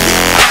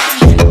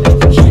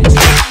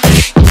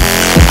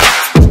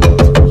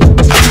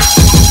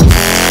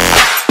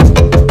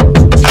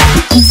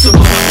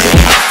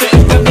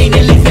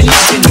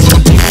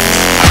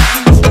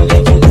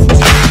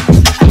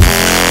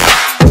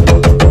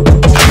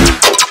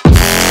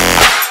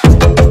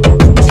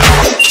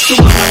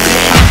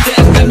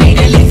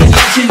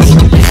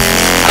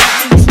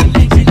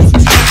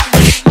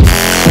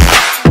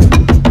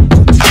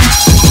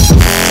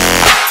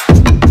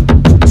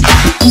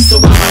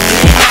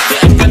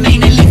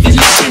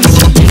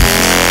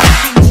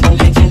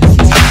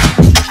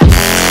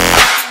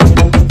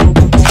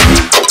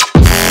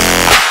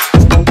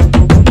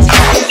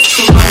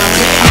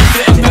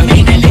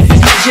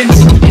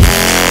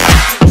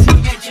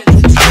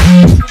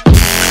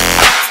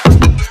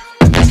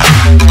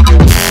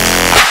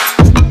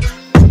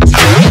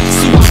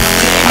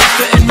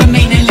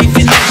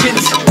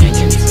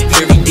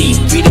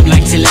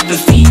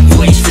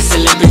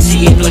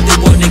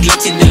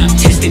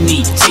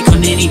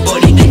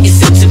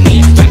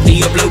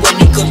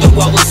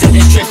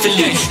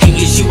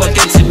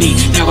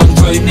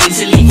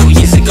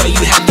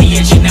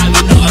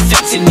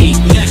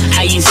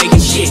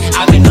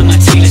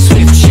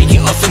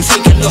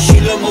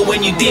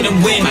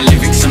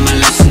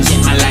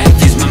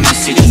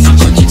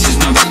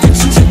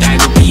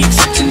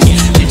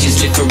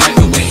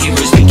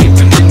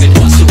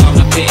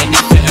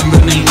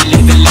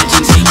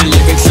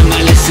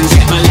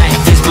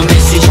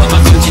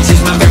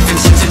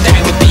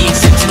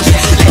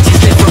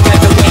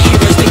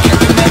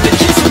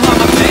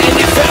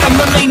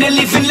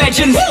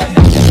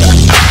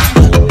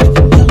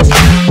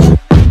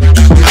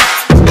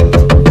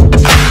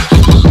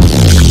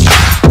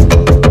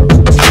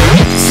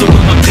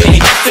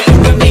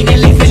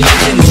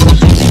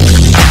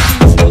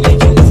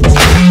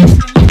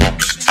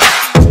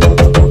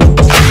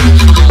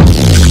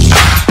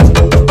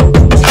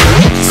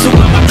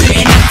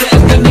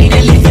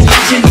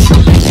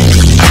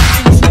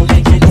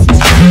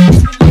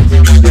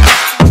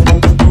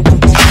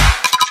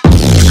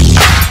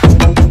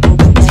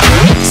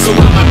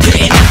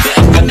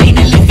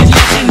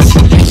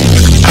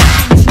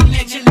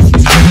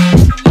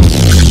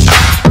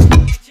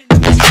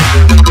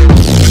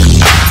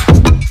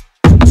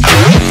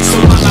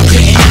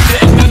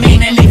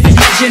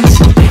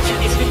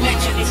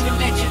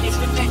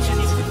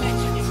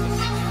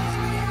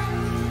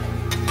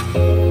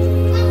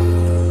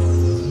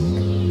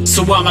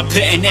 I'ma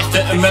put in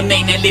effort and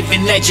remain a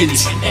living legend.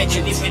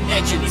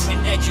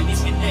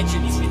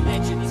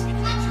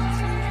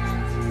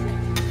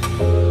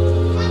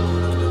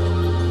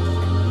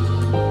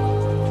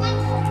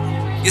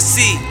 You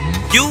see,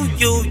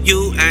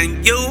 you,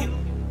 and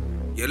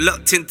you're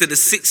locked into the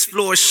 6th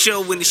Floor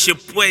show, and it's your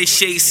boy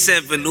Shay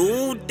 7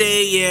 all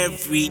day,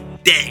 every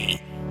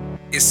day.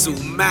 It's so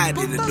mad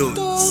in the Doors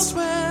dunes.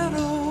 were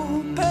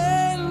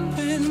open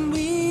when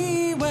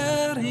we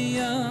were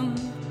young.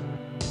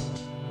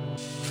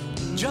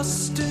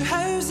 Just two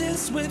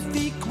houses with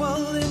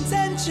equal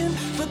intention,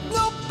 but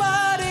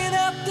nobody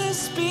had to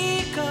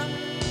speak up.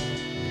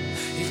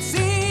 It's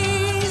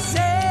easy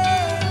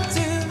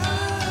to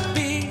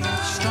be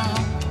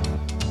strong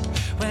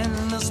when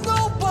there's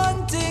no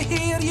one to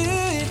hear you.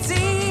 It's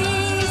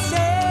easy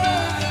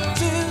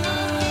to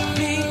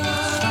be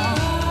strong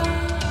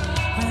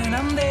when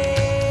I'm there.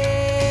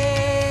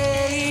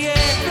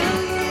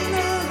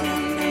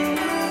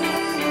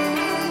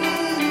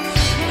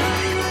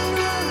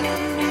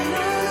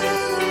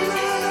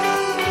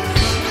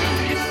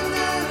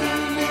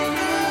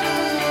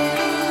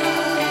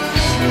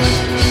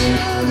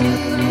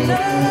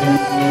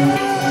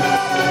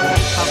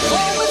 I've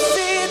always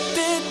said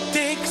it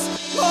takes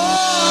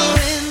more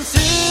than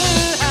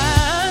two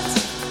hands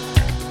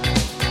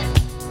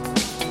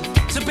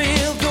to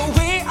build the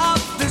way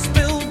up this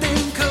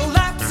building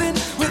collapsing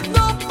with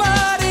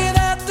nobody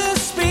there to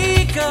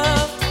speak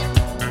up.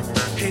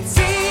 It's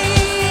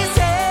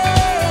easy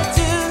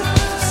to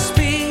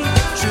speak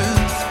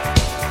truth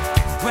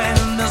when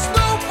there's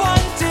no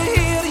one to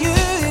hear you.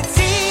 It's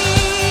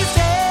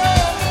easy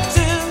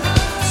to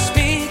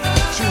speak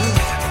truth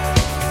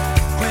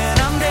when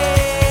I'm there.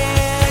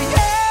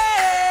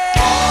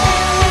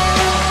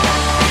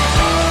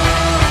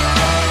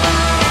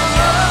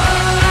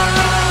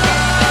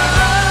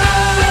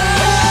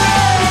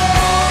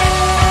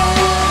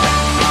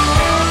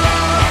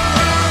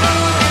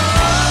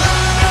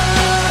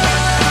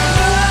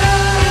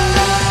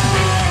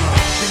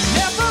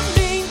 Never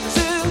mean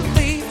to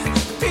leave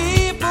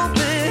people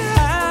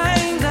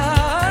behind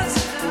us.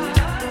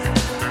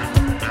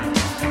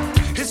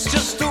 It's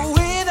just the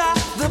way that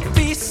the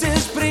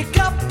pieces break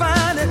up,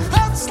 and it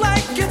hurts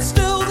like it's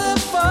still the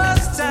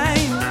first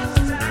time.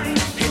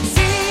 It's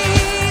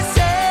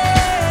easy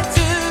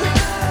to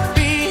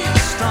be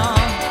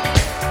strong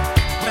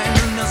when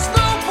there's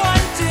no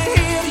one to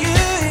hear you.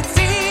 It's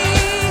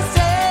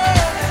easy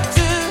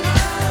to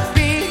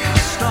be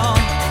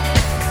strong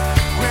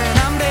when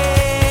I'm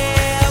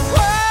there.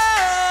 Whoa.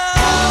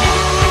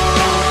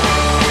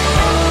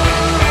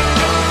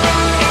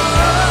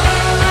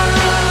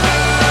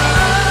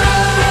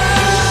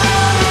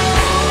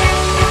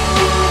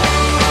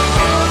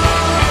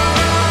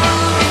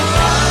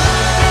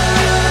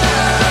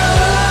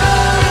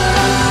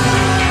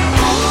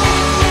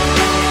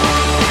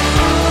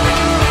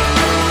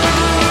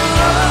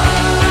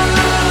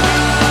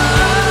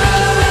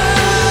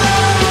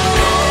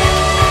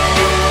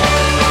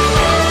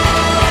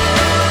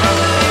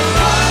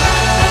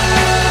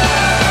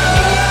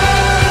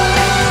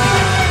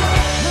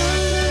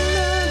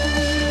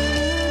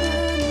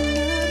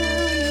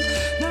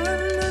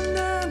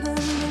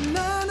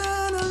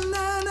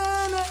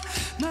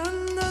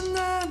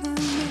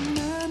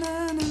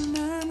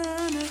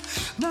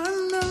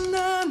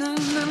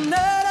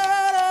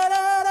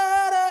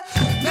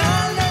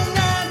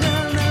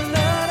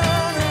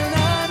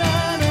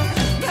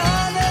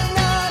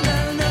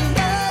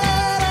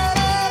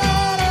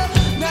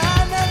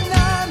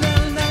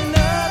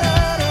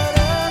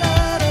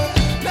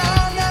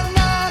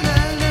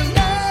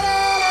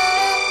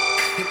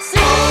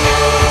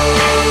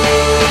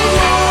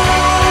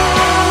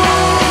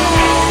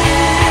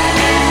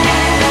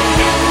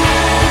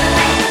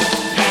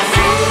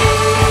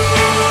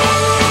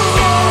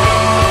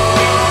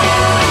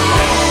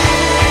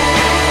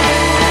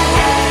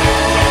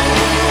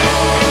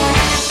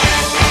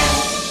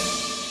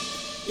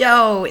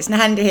 Yo, it's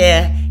Nahanda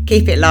here.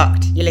 Keep it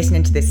locked. You're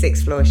listening to the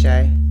 6th Floor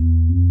show.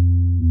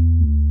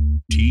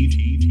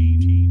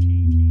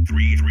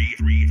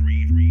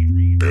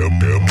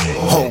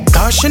 Oh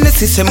gosh, and the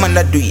system man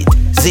I do it.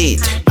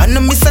 Zit. I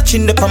know me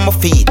searching up on my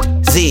feet.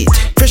 Zit.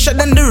 Fresher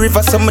than the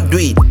river, so I'ma do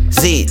it.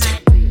 Zit.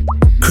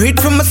 Create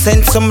from a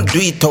sense, I'ma do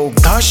it. Oh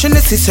gosh, and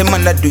the system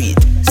man I do it.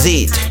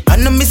 Zit. I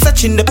know me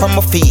searching up on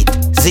my feet.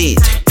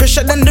 Zit.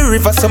 Fresher than the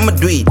river, so I'ma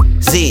do it.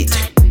 Zit.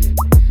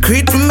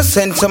 Create from a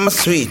sense, I'm a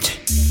sweet.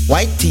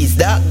 White tees,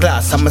 dark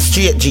glass, I'm a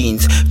straight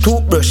jeans.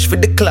 Toothbrush for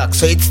the clock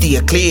so it stay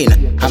clean.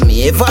 I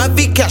me ever have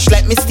the cash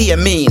like me stay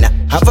mean.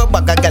 Have a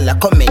bag of gala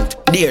comment,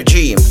 dear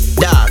dream.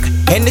 Dog,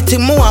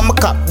 anything more I'm a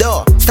cop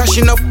door.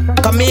 Stashing up,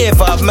 come me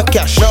ever have my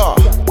cash oh.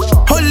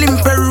 All in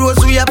Perus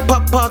we have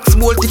pop box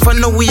bolt. If I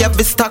know we have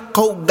the stock,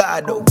 oh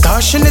God. Oh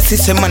gosh, and the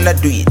system man I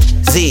do it.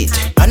 Zit,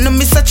 I know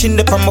me searching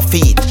up on my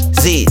feet.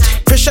 Zit,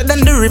 fresher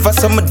than the river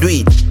so I'ma do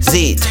it.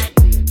 Zit.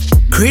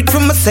 Create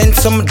from a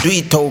sense, I'ma do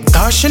it. Oh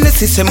gosh, and the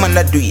system man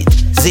I do it.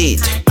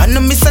 Zit, I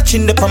know me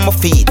searching up on my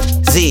feet.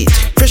 Zit,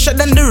 fresher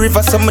than the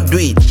river, so I'ma do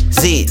it.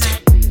 Zit,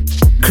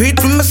 Creed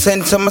from my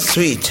sense, I'm a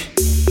sweet.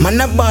 Man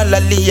a ball a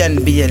Lee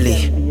and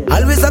Bailey.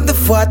 Always have the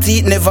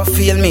 40, never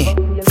fail me.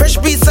 Fresh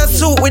piece of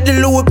suit with the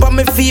Louis on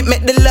my feet.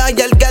 Make the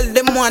loyal girl,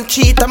 them want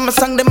cheat. I'm a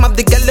song, them have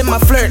the girl, them a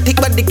flirt. Thick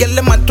but the girl,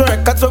 them a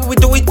twerk. Cause when we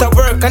do it a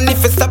work. And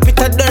if it stop it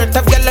a dirt,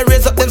 I've got to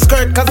raise up them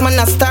skirt. Cause man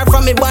a star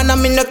from me born,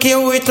 I'm in no care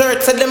who it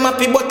hurt. Say them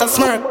happy but a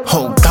smirk.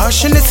 Oh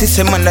gosh, and the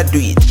system man a do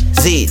it.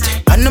 Zit,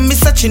 I know me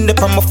searching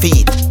up on my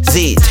feet.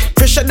 Zit,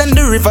 fresher than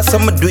the river, so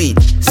I'ma do it.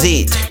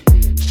 Zit,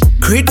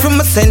 creed from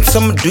my sense,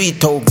 I'ma do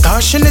it. Oh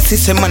gosh, and the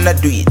system man a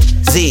do it.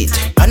 Zit,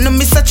 I know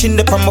me searching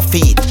up on my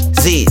feet.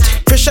 Zit,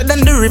 fresher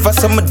than the river,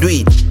 so I'ma do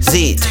it.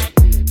 Zit,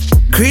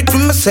 creed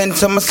from my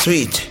sense, I'm a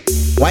sweet.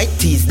 White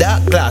tees,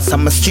 dark glass,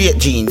 I'm a straight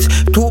jeans.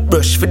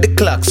 Toothbrush for the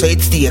clock so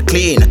it stay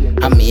clean.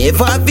 I me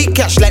ever have the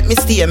cash like me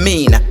stay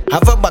mean.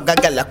 Have a bag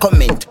of gala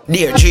comment,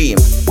 dear dream.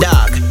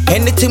 Dog,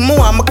 anything more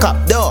I'm a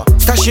cop door.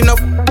 Stashing up,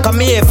 come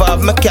me ever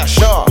have my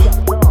cash off.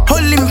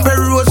 Holy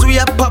Perus, we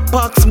have pop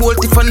box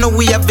bolt. If I know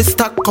we have the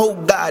stock, oh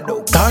God,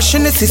 oh gosh,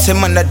 and the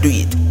system man a do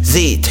it.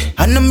 Zit,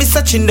 I know me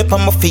searching up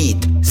on my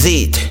feet.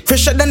 Zit,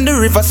 fresher than the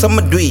river, so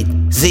I'ma do it.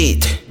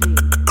 Zit,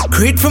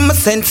 creed from my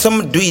sense,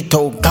 I'ma do it.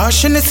 Oh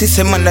gosh, and the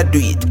system man a do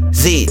it.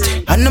 Zit,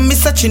 I know me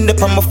searching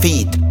up on my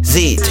feet.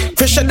 Zit,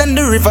 fresher than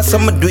the river, so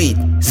I'ma do it.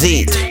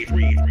 Zit,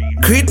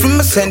 creed from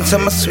my sense,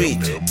 I'm a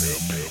sweet.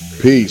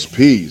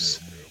 Peace.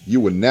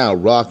 You are now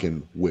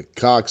rocking with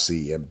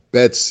Coxie and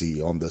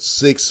Betsy on the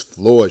 6th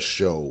Floor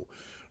Show,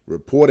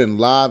 reporting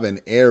live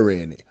and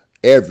airing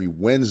every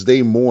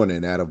Wednesday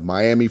morning out of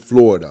Miami,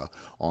 Florida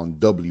on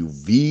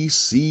WVCC.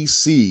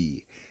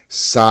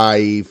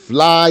 Sci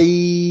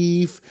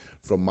Life.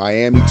 From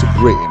Miami to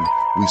Britain,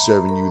 we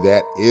serving you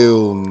that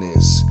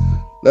illness.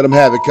 Let them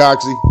have it,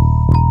 Coxie.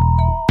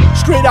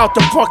 Straight out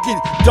the fucking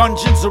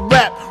dungeons of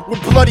rap,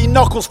 with bloody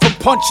knuckles from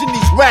punching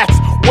these rats.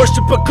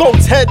 Worship a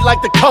goat's head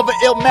like the cover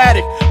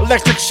Illmatic.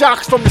 Electric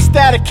shocks from the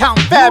static,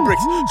 counting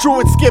fabrics.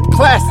 Druid skip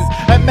classes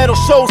at metal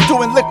shows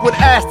doing liquid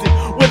acid.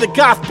 With a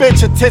goth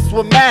bitch, her tits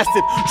were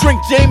massive.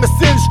 Drink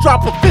Jameson's,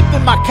 drop a fifth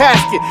in my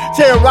casket.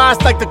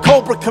 Terrorized like the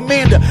Cobra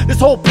Commander. This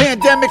whole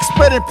pandemic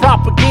spreading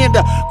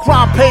propaganda.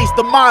 Crime pays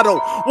the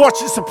motto.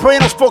 Watching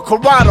Sopranos for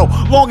Corrado.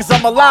 Long as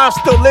I'm alive,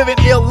 still living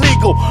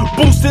illegal.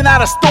 Boosting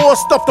out of stores,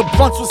 stuff the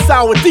blunts with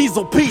sour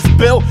diesel. Peace,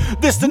 Bill.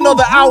 This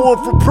another hour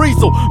of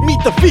reprisal.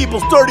 Meet the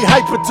feebles, dirty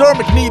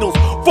hypodermic needles.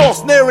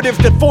 False narratives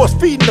that force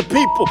feeding the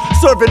people.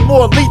 Serving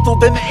more lethal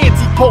than the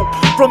anti-pope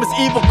from his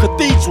evil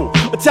cathedral.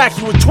 Attack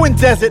you with twin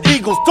desert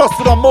eagles.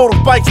 Dusted on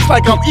motorbikes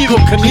like I'm evil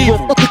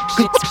Knievel.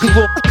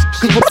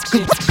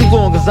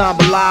 Long as I'm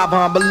alive,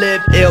 I'm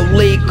live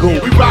illegal.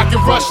 We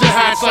rockin' Russian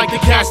hats like the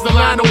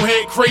Castellano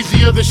hit.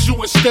 Crazier than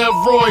shooting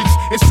steroids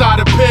inside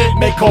a pit.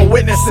 Make all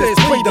witnesses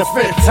plead the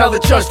fifth. Tell the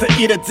judge to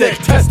eat a dick.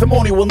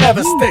 Testimony will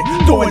never stick.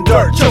 Doing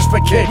dirt just for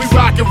kicks. We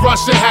rockin'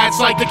 Russian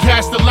hats like the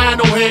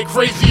Castellano hit.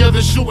 Crazier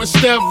than shooting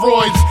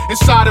steroids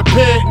inside a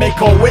pit.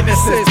 Make all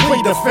witnesses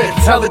plead the fifth.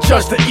 Tell the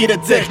judge to eat a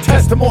dick.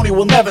 Testimony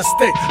will never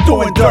stick.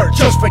 Doing dirt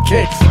just for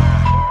kicks.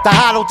 The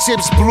hollow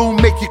tips blue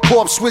make your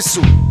corpse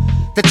whistle.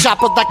 The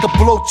chopper like a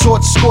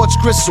blowtorch, scorched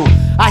gristle.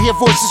 I hear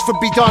voices from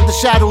beyond the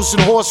shadows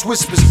and hoarse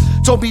whispers.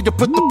 Told me to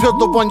put the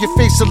pillow on your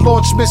face and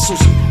launch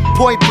missiles.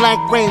 Point blank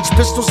range,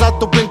 pistols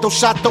out the window.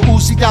 Shot the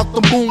Uzi out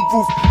the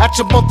moonroof at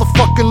your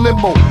motherfucking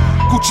limo.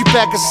 Gucci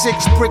bag of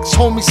 6 bricks,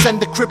 homie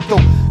send the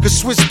crypto. The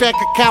Swiss bank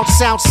account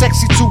sounds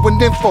sexy to an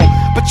info.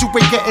 But you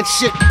ain't getting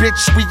shit, bitch,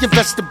 we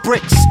invest in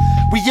bricks.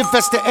 We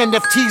invest in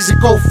NFTs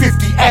and go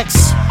 50x.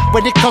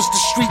 When it comes to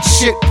street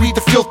shit, we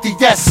the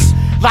filthiest.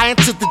 Lying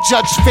to the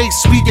judge's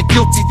face, we the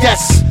guilty,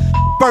 yes.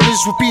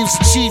 Burners with beams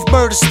achieve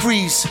murder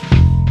sprees.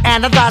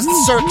 Analyze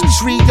the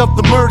circuitry of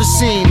the murder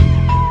scene.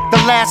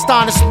 The last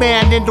honest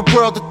man in the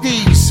world of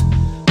thieves.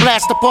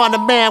 Blast upon a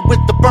man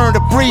with the burner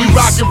breeze. We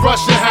rockin'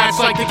 Russian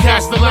hats like the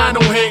Castellano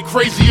hit.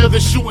 Crazier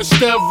than shooting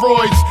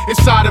steroids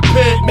inside a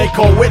pit. Make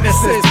all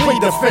witnesses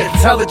plead the fifth.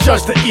 Tell the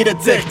judge to eat a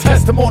dick.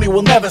 Testimony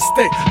will never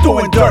stick.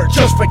 Doing dirt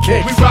just for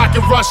kicks. We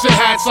rockin' Russian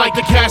hats like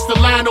the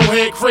Castellano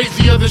hit.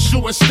 Crazier than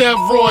shooting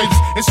steroids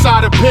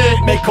inside a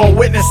pit. Make all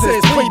witnesses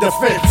plead the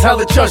fifth. Tell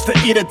the judge to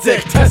eat a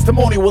dick.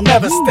 Testimony will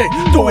never stick.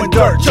 Doing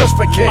dirt just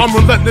for kicks. I'm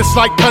relentless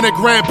like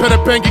pentagram. Pen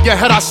and bang in your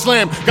head I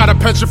slam. Got a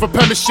penchant for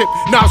penmanship.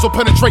 Knives will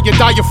penetrate your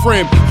diaphragm.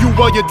 You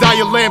well, you die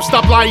a lamb.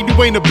 Stop lying,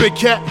 you ain't a big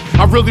cat.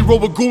 I really roll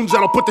with goons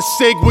that'll put the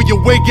sig where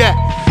your wig at.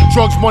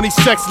 Drugs, money,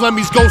 sex,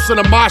 lemmies, ghosts in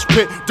a mosh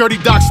pit. Dirty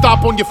doc,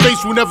 stop on your face,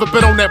 we never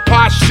been on that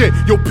posh shit.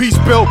 Yo, peace,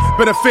 Bill,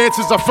 been a fan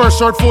since I first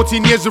heard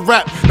 14 years of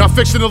rap. Now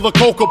fictional La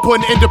Coca,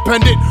 putting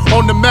independent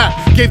on the map.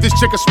 Gave this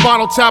chick a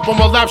spinal tap on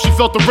my lap, she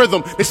felt the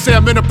rhythm. They say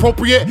I'm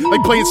inappropriate,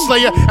 like playing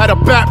Slayer at a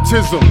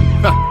baptism.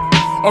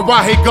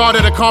 Onaje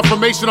guarded a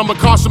confirmation. I'm a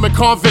consummate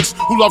convicts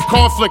who love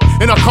conflict.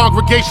 In our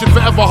congregation,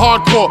 forever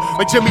hardcore.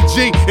 Like Jimmy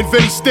G and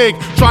Vinny Stig.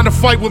 Trying to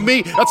fight with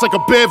me, that's like a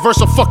bear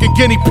versus a fucking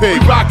guinea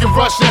pig. We rockin'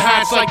 Russian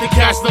hats like the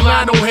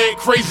Castellano hit.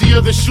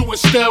 Crazier than shooting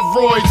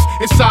steroids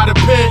inside a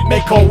pit.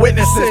 Make all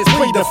witnesses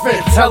plead the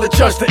fifth. Tell the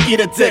judge to eat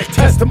a dick.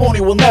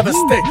 Testimony will never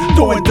stick.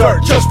 Doing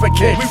dirt just for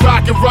kicks. We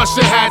rockin'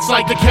 Russian hats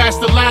like the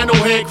Castellano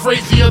hit.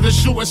 Crazier than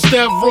shooting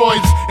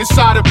steroids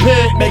inside a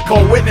pit. Make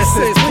all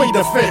witnesses plead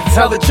the fifth.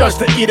 Tell the judge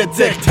to eat a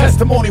dick.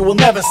 Testimony will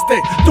never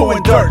stick.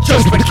 Doing dirt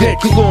just for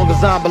kicks. As long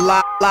as I'm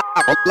alive,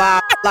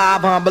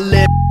 I'm a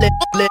live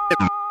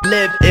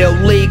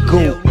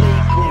illegal.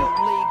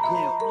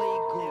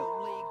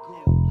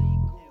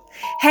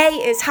 Hey,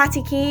 it's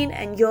Hattie Keen,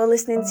 and you're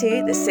listening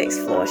to The Sixth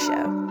Floor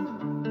Show.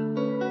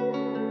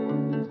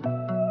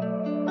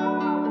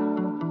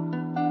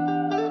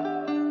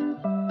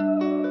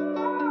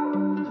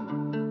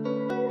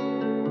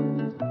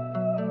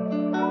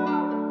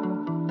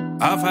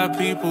 I've had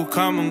people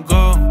come and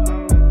go.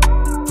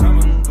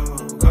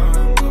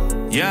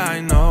 Yeah,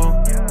 I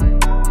know.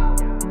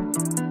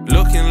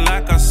 Looking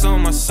like I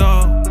sold my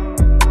soul.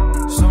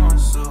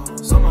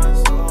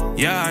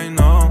 Yeah, I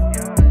know.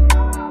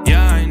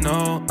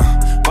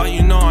 But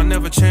you know I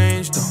never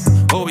changed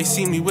though. Always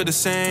see me with the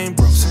same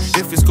bros.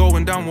 If it's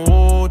going down, we're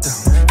all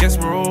down. Guess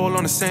we're all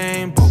on the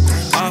same boat.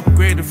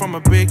 Upgraded from a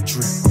big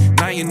drip.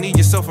 Now you need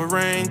yourself a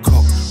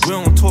raincoat. We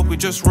don't talk, we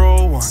just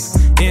roll one.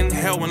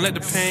 Inhale and let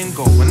the pain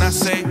go. When I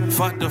say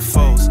fuck the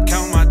foes,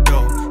 count my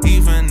dough.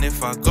 Even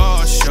if I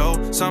got a show,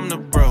 some of the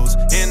bros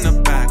in the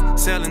back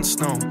selling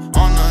snow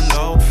on the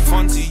low.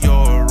 Fonzie,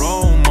 you're a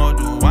role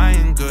model. I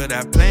ain't good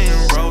at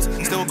playing roles.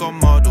 Still got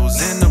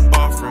models in the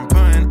bathroom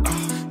putting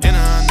in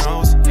her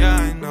nose. Yeah,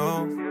 I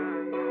know.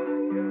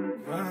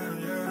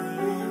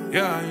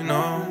 Yeah, I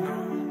know.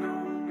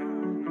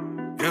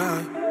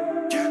 Yeah,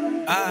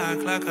 I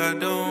act like I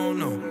don't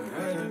know.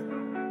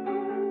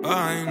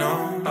 I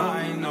know.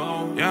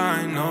 Yeah,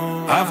 I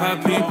know. I've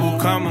had people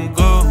come and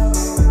go.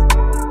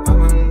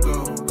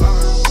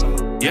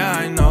 Yeah,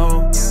 I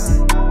know.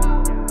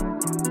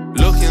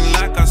 Looking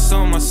like I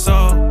sold my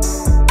soul.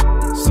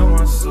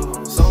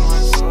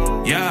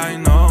 Yeah, I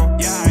know.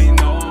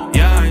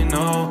 Yeah, I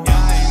know.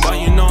 But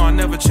you know I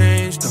never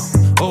changed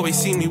though. Always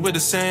see me with the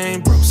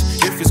same bros.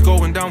 If it's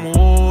going down, we're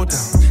all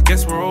down.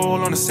 Guess we're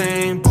all on the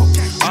same boat.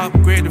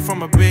 Upgraded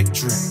from a big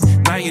drip.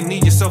 Now you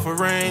need yourself a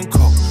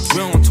raincoat. We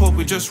don't talk,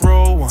 we just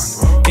roll one.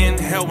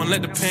 Inhale and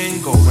let the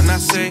pain go. When I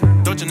say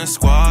dodging the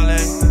squall,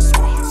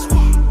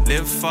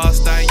 live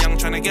fast, die young,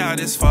 tryna get out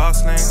this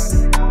fast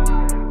lane.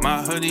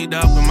 My hoodied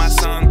up and my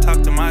sun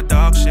tucked in my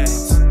dark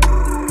shades.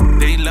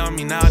 They love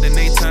me now, then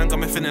they turn, got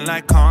me feeling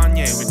like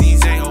Kanye. With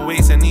these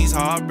 808s and these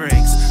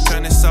heartbreaks.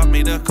 Turn this up,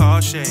 made a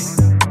car shake.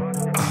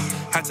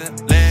 Had to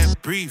let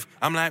it breathe,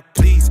 I'm like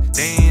please.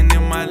 They ain't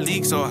in my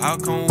league, so how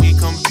can we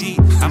compete?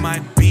 I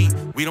might be,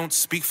 we don't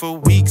speak for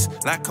weeks.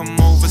 Like I'm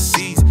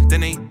overseas, then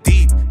they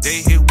deep.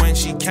 They hit when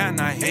she can,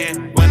 I hear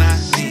when I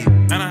leave.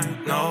 And I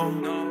know,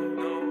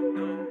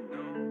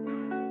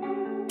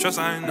 trust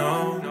I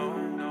know.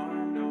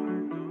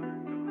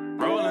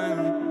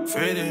 Rolling,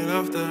 faded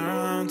off the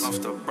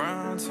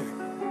brown tee.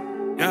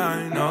 Yeah,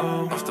 I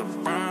know.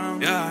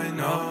 Yeah, I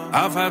know.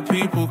 I've had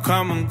people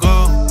come and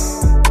go.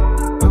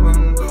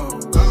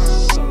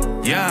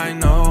 Yeah, I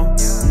know.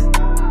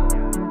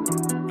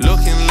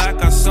 Looking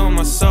like I sold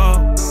my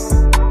soul.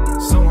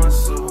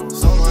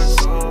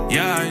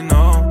 Yeah, I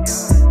know.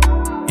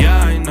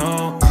 Yeah, I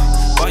know.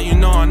 But you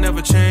know I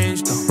never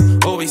changed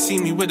though. Always see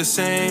me with the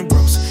same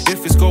bros.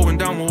 If it's going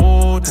down, we're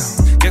all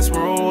down. Guess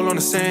we're all on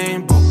the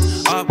same boat.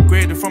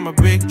 Upgraded from a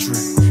big drip.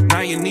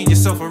 Now you need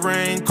yourself a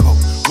raincoat.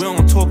 We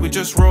don't talk, we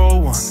just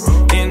roll one.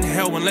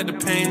 Inhale and let the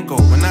pain go.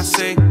 When I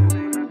say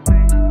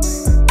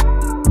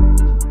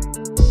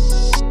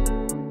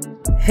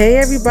Hey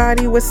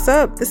everybody, what's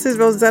up? This is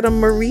Rosetta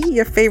Marie,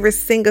 your favorite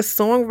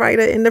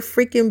singer-songwriter in the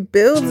freaking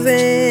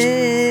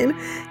building.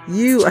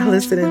 You are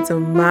listening to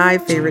my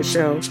favorite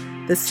show,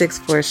 The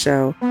Sixth Floor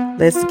Show.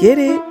 Let's get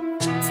it.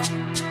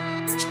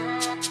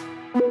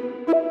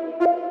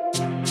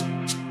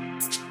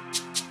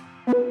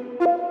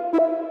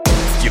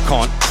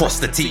 Can't cross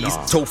the T's.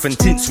 Tophe and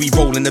Tintz, we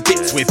rollin' the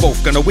bits. We're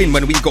both gonna win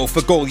when we go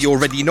for goal. You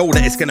already know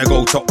that it's gonna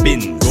go top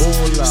bins.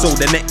 So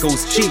the net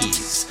goes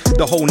cheese.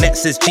 The whole net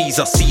says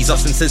Jesus sees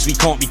us and says we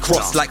can't be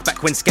crossed. Like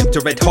back when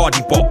Skepta Red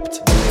Hardy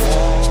bopped.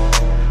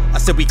 I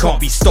said we can't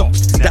be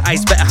stopped. The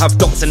I's better have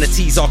dots and the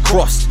T's are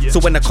crossed. So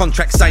when the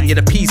contract's signed, yeah,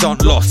 the P's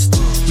aren't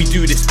lost. We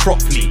do this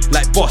properly,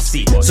 like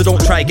bossy. So don't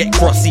try get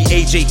crossy.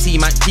 AJT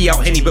might pee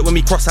out Henny, but when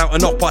we cross out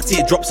an up, our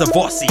teardrops are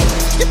bossy.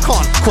 You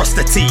can't cross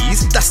the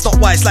T's. That's not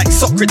why it's like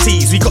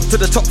Socrates. We got to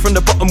the top from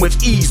the bottom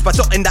with ease by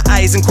dotting the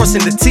I's and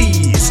crossing the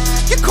T's.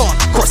 You can't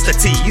cross the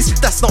T's.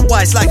 That's not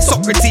why it's like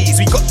Socrates.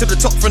 We got to the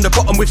top from the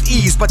bottom with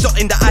ease by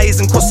dotting the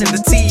I's and crossing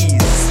the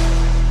T's.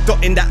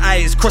 Dotting the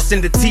I's,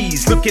 crossing the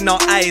T's. Look in our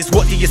eyes,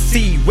 what do you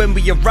see? When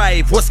we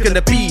arrive, what's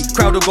gonna be?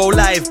 Crowd will go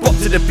live, bop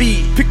to the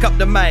beat. Pick up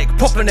the mic,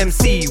 pop an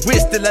MC. We're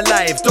still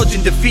alive,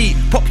 dodging defeat.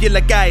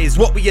 Popular guys,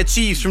 what we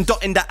achieve from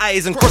dotting the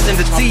I's and crossing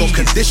the T's. I've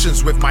got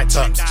conditions with my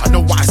terms. I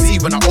know what I see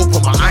when I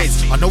open my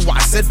eyes. I know what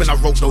I said when I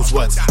wrote those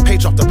words.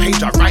 Page after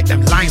page, I write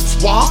them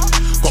lines. What?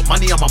 Got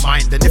money on my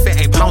mind, and if it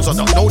ain't pounds, I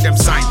don't know them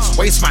signs.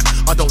 Waste man,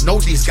 I don't know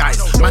these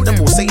guys. Man, them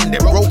all saying they're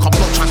broke, I'm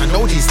not trying to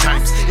know these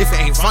times. If it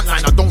ain't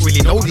frontline, I don't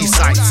really know these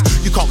sides.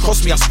 You can't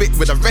cross me, I spit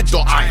with a red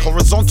dot eye.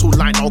 Horizontal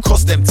line, I'll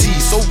cross them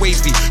T's. So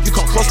wavy, you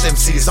can't cross them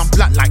C's. I'm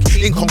black like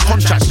ink on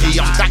contract P.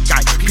 I'm that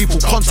guy, people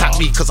contact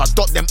me, cause I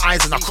dot them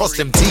I's and I cross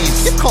them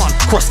T's. You can't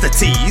cross the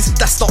T's,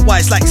 that's not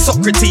wise like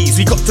Socrates.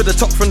 We got to the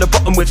top from the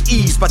bottom with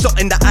ease by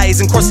dotting the I's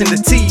and crossing the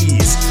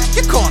T's.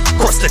 You can't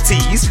cross the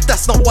T's,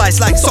 that's not wise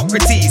like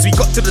Socrates. We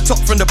got to the top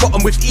from the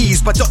bottom with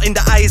ease by dotting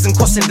the I's and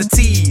crossing the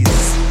T's.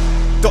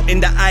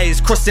 Dotting the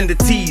I's, crossing the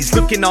T's.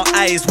 Look in our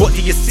eyes, what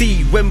do you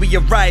see? When we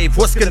arrive,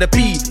 what's gonna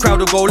be? Crowd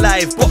will go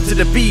live, bop to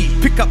the beat.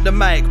 Pick up the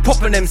mic,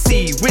 pop an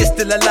MC. We're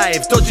still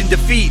alive, dodging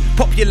defeat.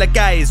 Popular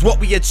guys, what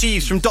we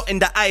achieve from dotting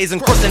the I's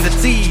and crossing the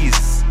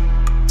T's.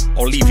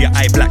 Or leave your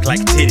eye black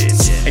like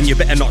Tintz, and you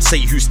better not say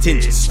who's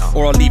Tintz.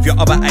 Or I'll leave your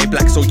other eye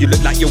black so you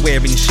look like you're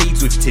wearing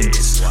shades with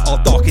Tintz.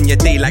 I'll darken your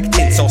day like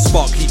Tintz, I'll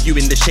spark leave you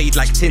in the shade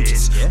like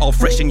Tintz. I'll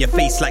freshen your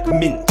face like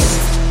mint,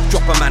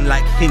 drop a man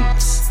like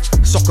hints.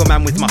 Sock a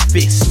man with my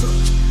fist,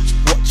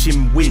 watch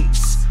him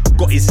wince.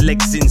 Got his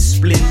legs in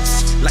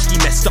splints, like he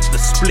messed up the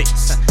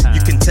splits.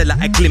 You can tell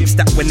at a glimpse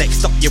that we're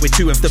next up. Yeah, we're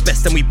two of the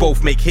best and we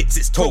both make hits.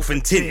 It's Tophe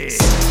and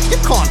Tintz. You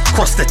can't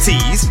cross the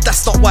T's,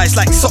 that's not wise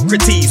like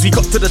Socrates. We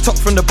got to the top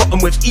from the bottom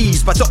with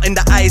ease by dotting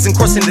the I's and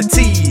crossing the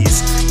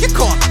T's. You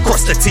can't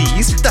cross the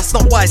T's, that's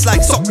not wise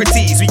like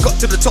Socrates. We got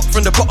to the top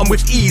from the bottom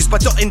with ease by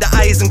dotting the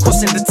I's and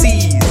crossing the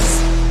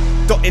T's.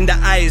 Dotting the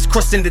I's,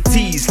 crossing the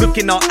T's. Look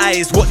in our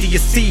eyes, what do you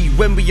see?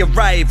 When we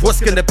arrive,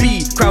 what's gonna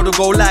be? Crowd will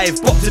go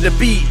live, bop to the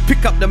beat.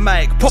 Pick up the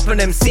mic, pop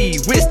an MC.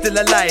 We're still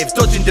alive,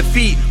 dodging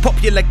defeat.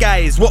 Popular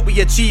guys, what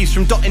we achieve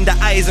from dotting the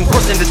I's and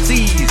crossing the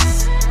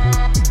T's.